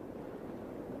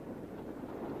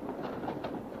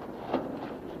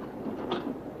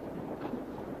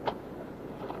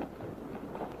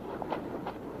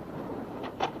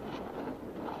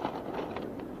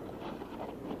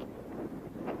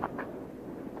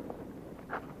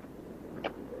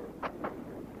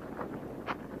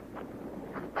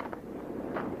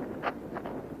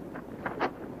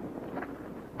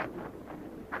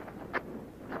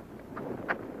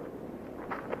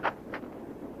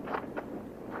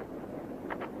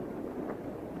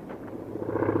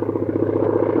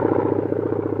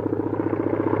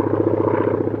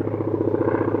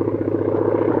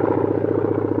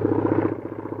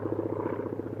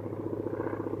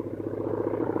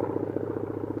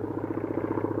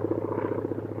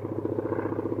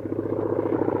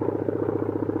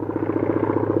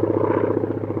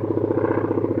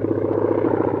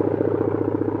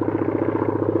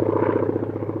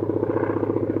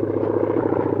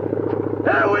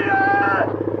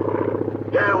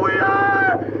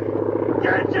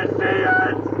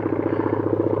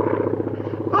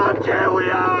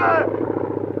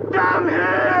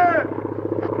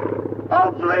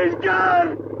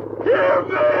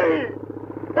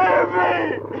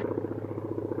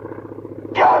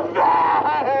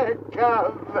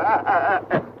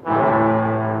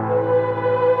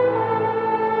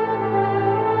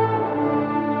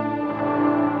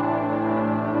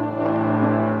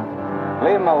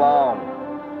 Leave him alone.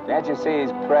 Can't you see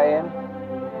he's praying?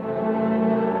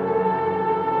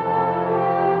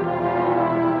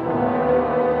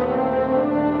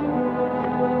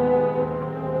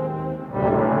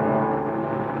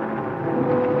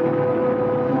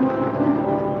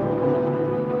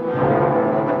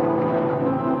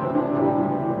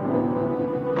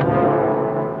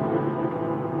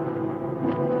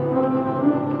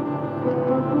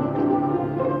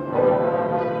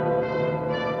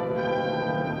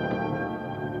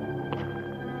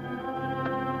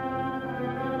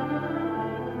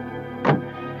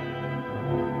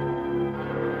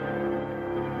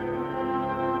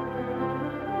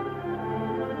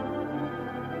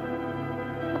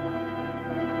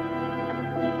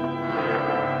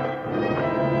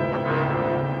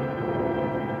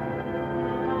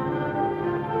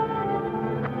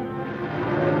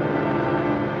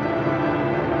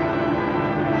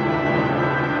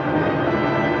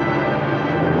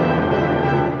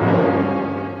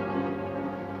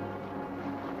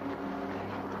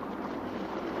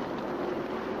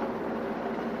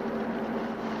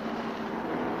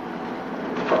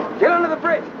 Get under the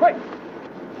bridge, quick!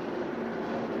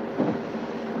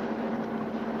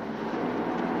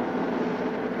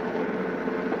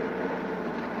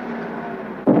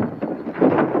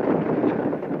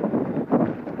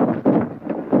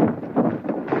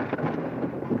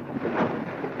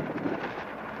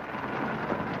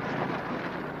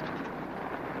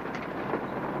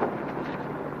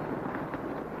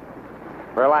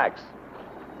 Relax.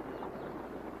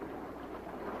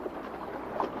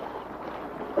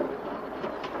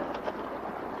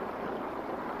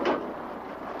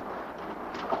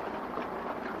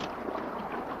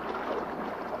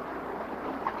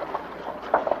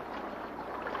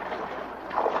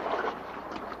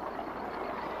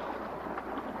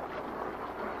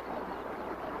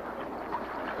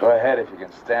 Go ahead if you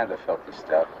can stand the filthy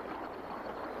stuff.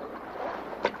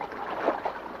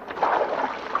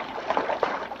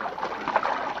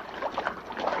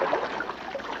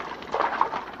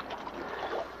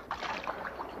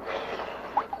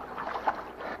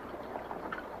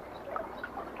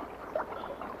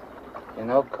 You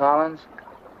know, Collins,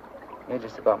 you're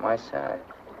just about my size.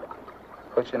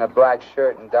 Put you in a black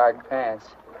shirt and dark pants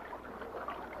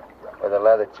with a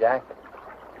leather jacket.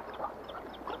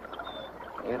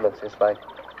 You look just like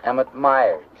Emmett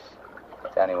Myers,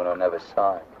 to anyone who never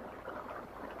saw him.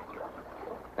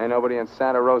 Ain't nobody in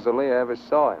Santa Rosalia ever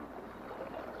saw him.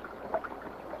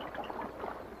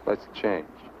 Let's change.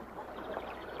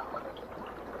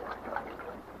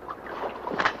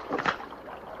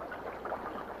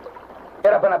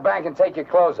 Get up in the bank and take your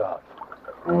clothes off.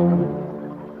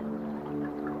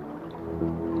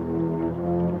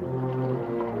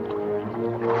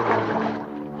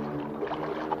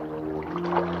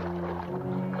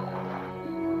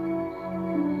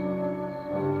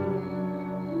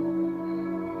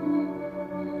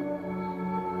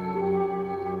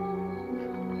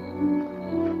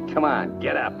 Come on,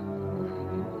 get up.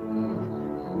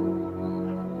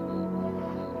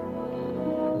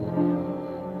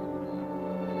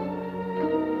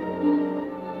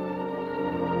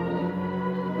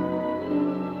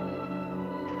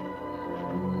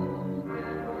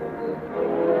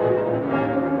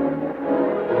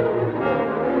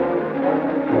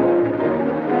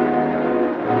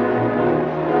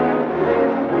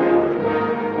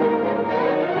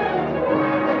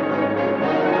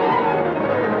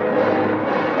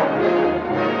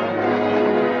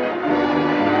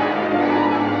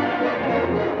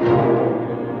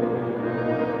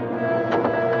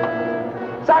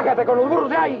 ¡Sácate con los burros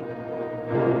de ahí!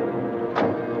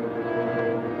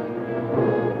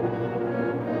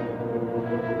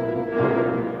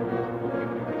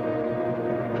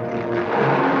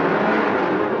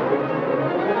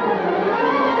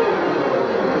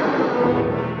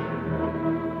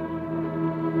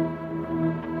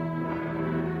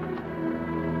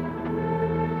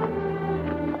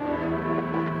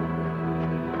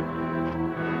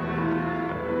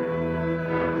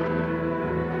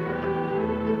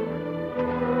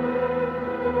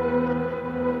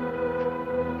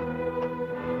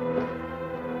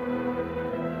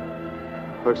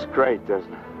 Looks great,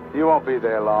 doesn't it? You won't be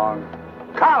there long.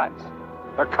 Collins!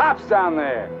 There are cops down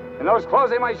there. In those clothes,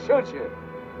 they might shoot you.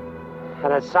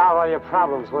 That'd solve all your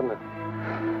problems, wouldn't it?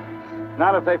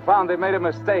 Not if they found they made a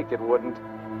mistake, it wouldn't.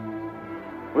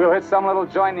 We'll hit some little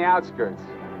joint in the outskirts.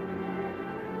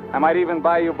 I might even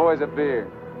buy you boys a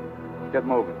beer. Get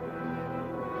moving.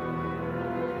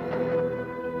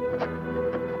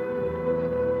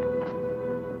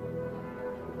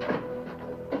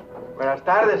 Buenas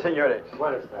tardes, señores.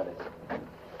 Buenas tardes.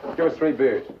 Give us 3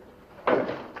 beers.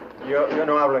 Yo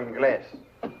no hablo inglés.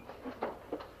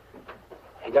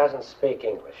 He doesn't speak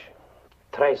English.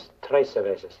 Tres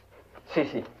cervezas. Sí,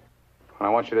 sí. When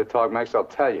I want you to talk, Max, I'll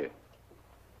tell you.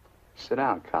 Sit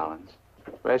down, Collins.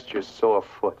 Rest your sore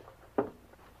foot.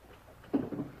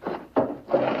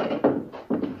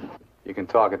 You can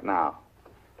talk it now.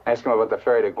 Ask him about the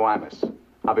ferry to Guaymas.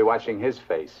 I'll be watching his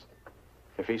face.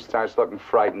 If he starts looking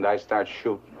frightened, I start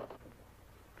shooting.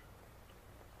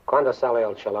 ¿Cuándo sale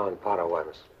el chalán para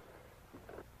Guaymas?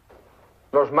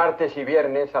 Los martes y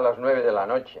viernes a las 9 de la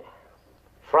noche.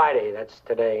 Friday, that's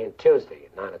today, and Tuesday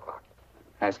at 9 o'clock.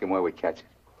 Ask him where we catch it.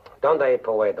 ¿Dónde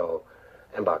puedo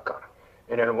embarcar?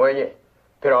 En el muelle.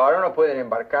 Pero ahora no pueden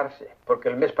embarcarse, porque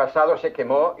el mes pasado se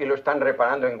quemó y lo están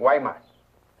reparando en Guaymas.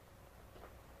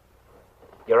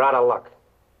 You're out of luck.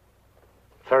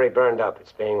 Ferry burned up.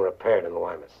 It's being repaired in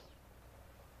Guaymas.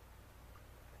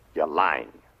 You're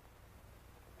lying.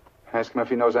 Ask him if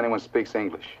he knows anyone speaks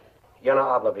English. Yo no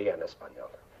hablo bien español.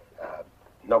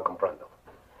 No comprendo.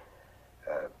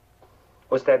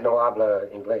 Usted no habla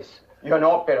inglés. Yo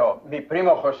no, pero mi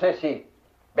primo José sí.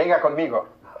 Venga conmigo.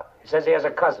 He says he has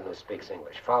a cousin who speaks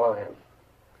English. Follow him.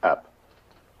 Up.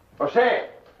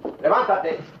 José,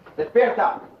 levántate.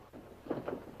 Despierta.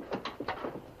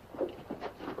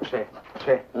 José,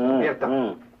 despierta.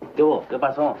 ¿Qué hubo? ¿Qué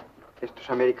pasó? Estos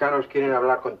americanos quieren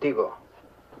hablar contigo.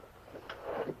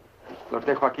 Los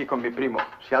dejo aquí con mi primo.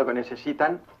 Si algo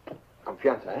necesitan,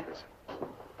 confianza, ¿eh?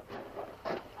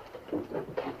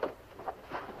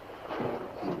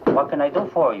 What can I do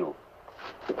for you?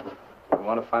 We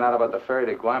want to find out about the ferry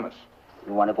to Guaymas.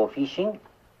 You want to go fishing?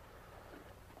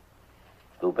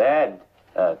 Too bad.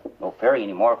 No ferry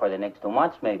anymore for the next 2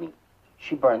 months, maybe.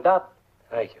 She burned up.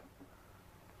 Thank you.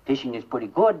 Fishing is pretty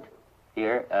good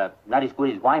here. Not as good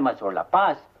as Guaymas or La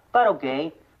Paz, but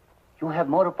okay. You have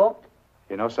motorboat?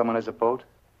 You know someone has a boat?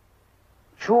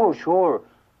 Sure.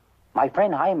 My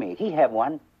friend Jaime, he have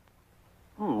one.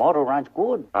 Motor runs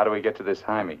good. How do we get to this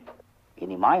Jaime? In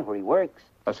the mine where he works.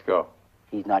 Let's go.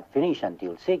 He's not finished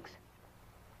until 6.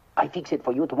 I fix it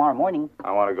for you tomorrow morning.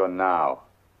 I want to go now.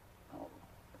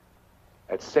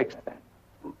 At 6, then.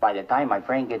 By the time my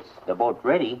friend gets the boat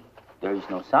ready, there is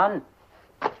no sun.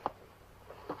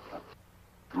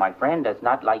 My friend does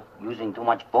not like using too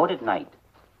much boat at night.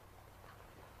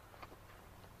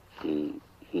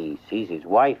 He sees his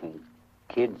wife and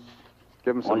kids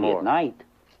Give him some only more. at night.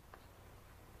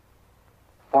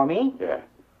 For me? Yeah.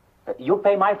 You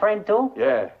pay my friend too?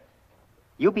 Yeah.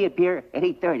 You be at pier at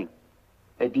 8:30.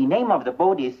 The name of the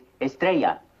boat is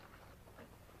Estrella.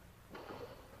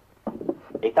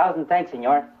 1,000 thanks,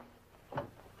 senor.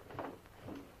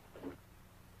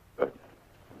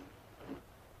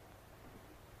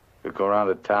 We'll go around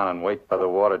the town and wait by the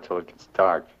water till it gets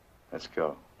dark. Let's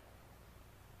go.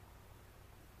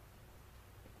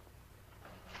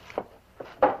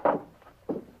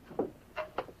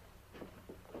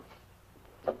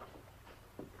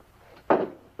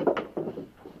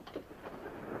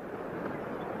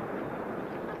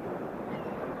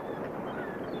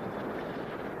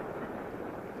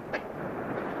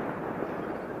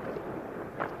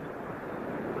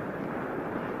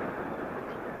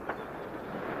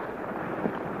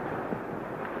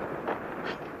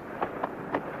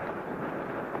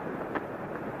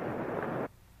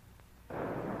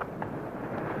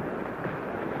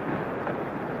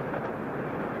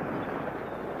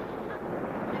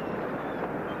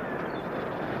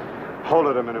 Hold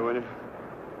it a minute, will you?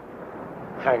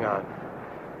 Hang on.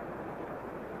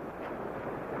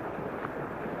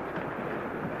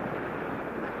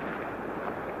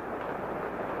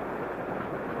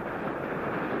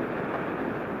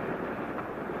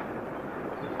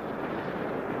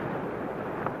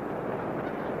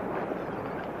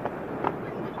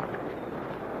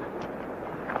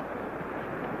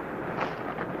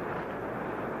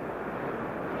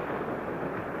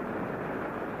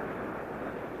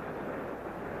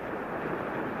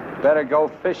 Better go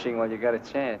fishing while you got a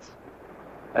chance.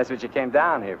 That's what you came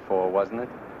down here for, wasn't it?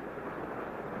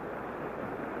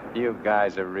 You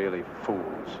guys are really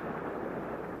fools.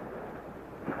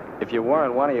 If you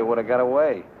weren't, one of you would have got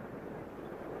away.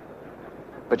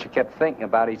 But you kept thinking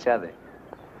about each other,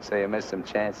 so you missed some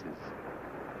chances.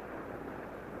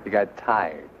 You got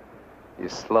tired. You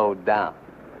slowed down.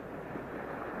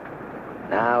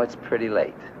 Now it's pretty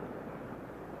late.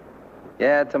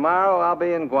 Yeah, tomorrow I'll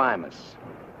be in Guaymas.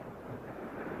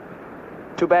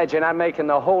 Too bad you're not making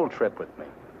the whole trip with me.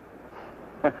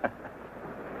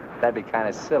 That'd be kind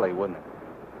of silly, wouldn't it?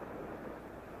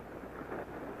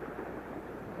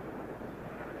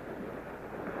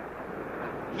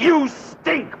 You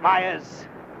stink, Myers.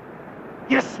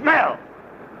 You smell,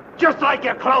 just like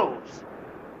your clothes.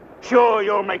 Sure,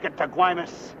 you'll make it to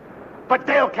Guaymas, but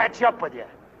they'll catch up with you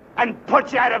and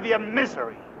put you out of your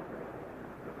misery.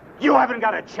 You haven't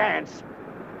got a chance.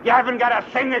 You haven't got a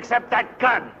thing except that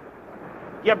gun.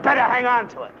 You better hang on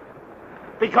to it,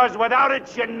 because without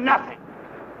it, you're nothing.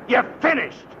 You're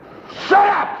finished. Shut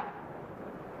up!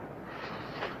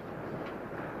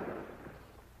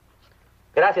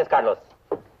 Gracias, Carlos.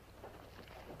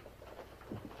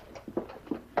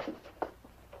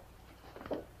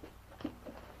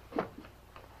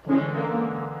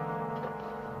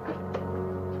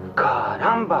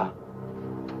 ¡Caramba!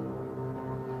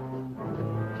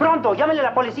 Pronto, llámenle a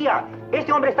la policía.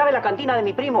 Este hombre estaba en la cantina de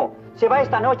mi primo. Se va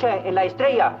esta noche en la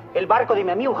Estrella, el barco de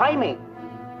mi amigo Jaime.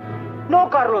 No,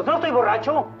 Carlos, no estoy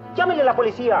borracho. Llámenle a la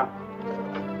policía.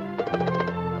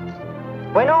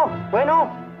 Bueno,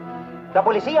 la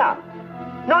policía.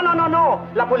 No,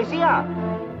 la policía.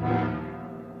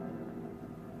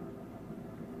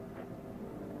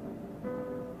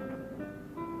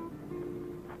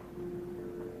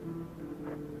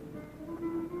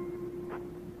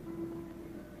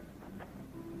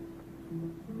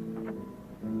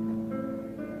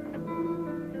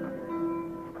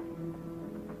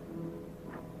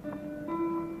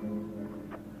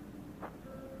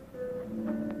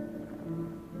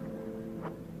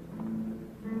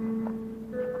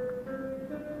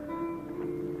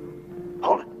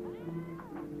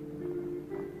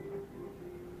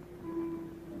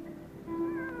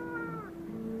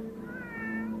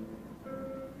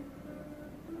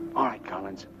 All right,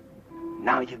 Collins.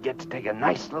 Now you get to take a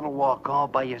nice little walk all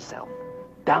by yourself.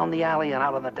 Down the alley and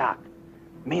out on the dock.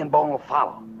 Me and Bowen will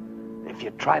follow. If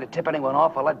you try to tip anyone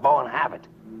off, I'll let Bowen have it.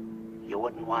 You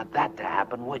wouldn't want that to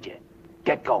happen, would you?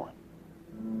 Get going.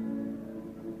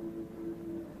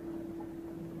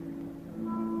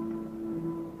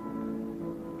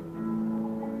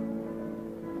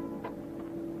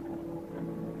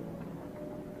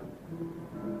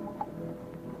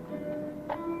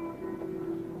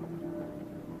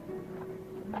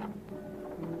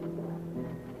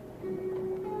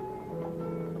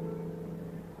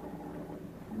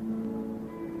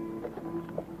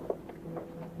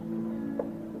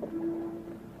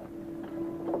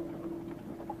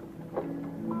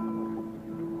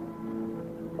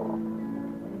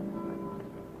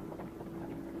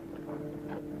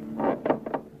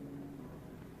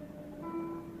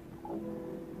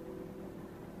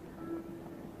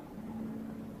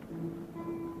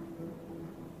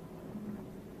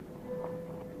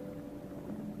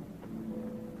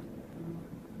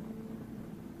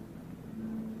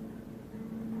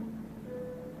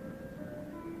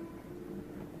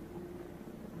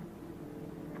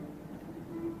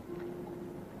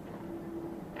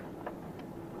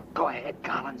 Go ahead,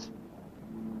 Collins.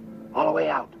 All the way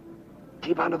out.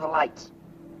 Keep under the lights.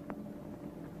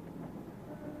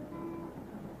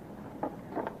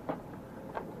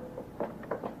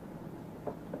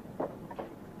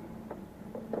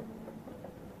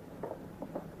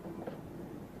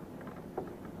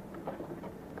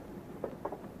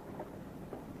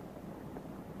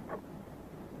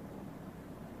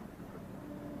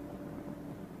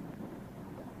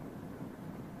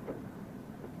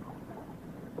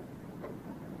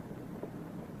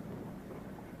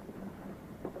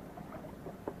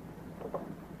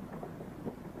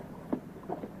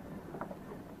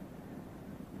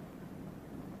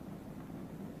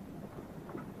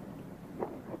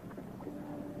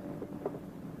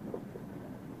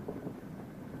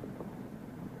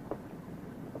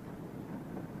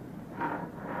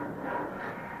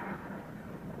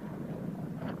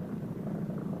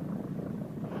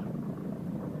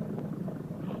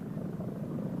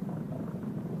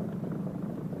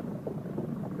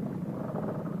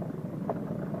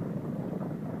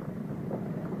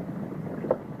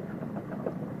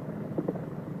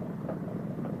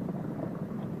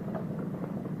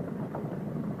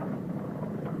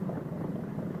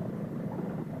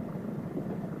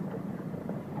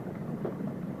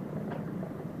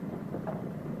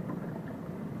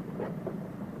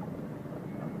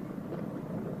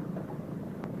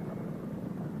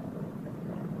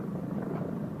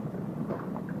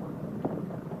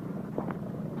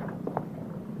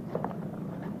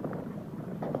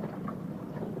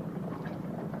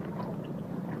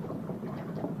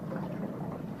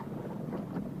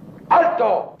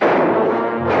 ¡Alto! ¡Alto!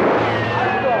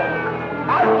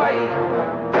 ¡Alto ahí!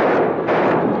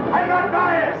 I'm not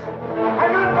biased!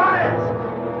 I'm not biased!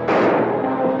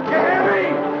 You hear me?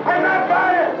 I'm not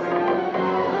biased!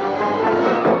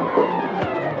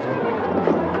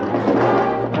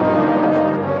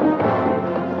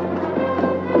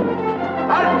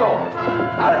 ¡Alto!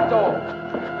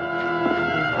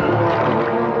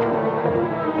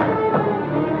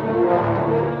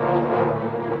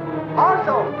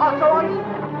 ¡Alto! ¡Alto ahí!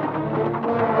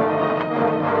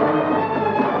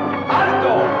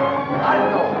 ¡Alto!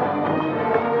 ¡Alto!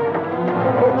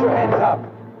 Put your hands up.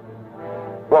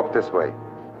 Walk this way.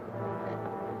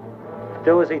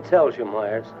 Do as he tells you,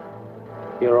 Myers.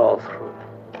 You're all through.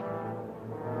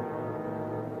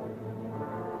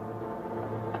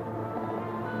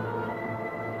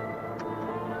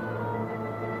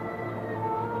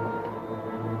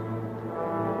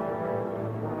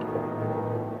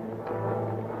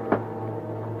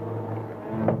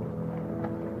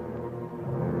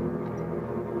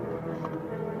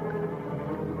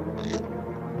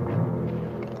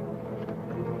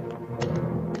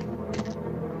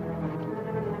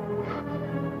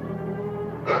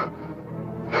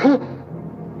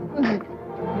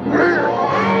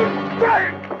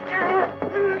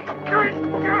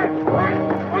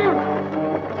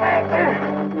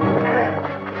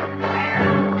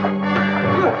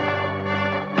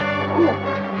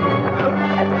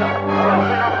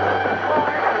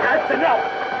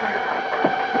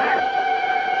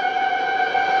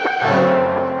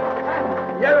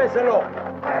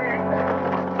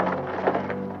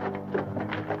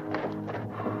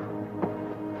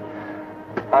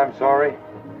 I'm sorry.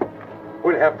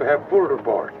 We'll have to have full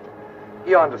report.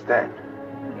 You understand?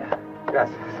 Yeah.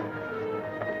 Gracias.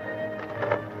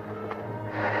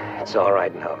 It's all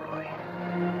right now, Roy.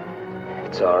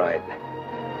 It's all right.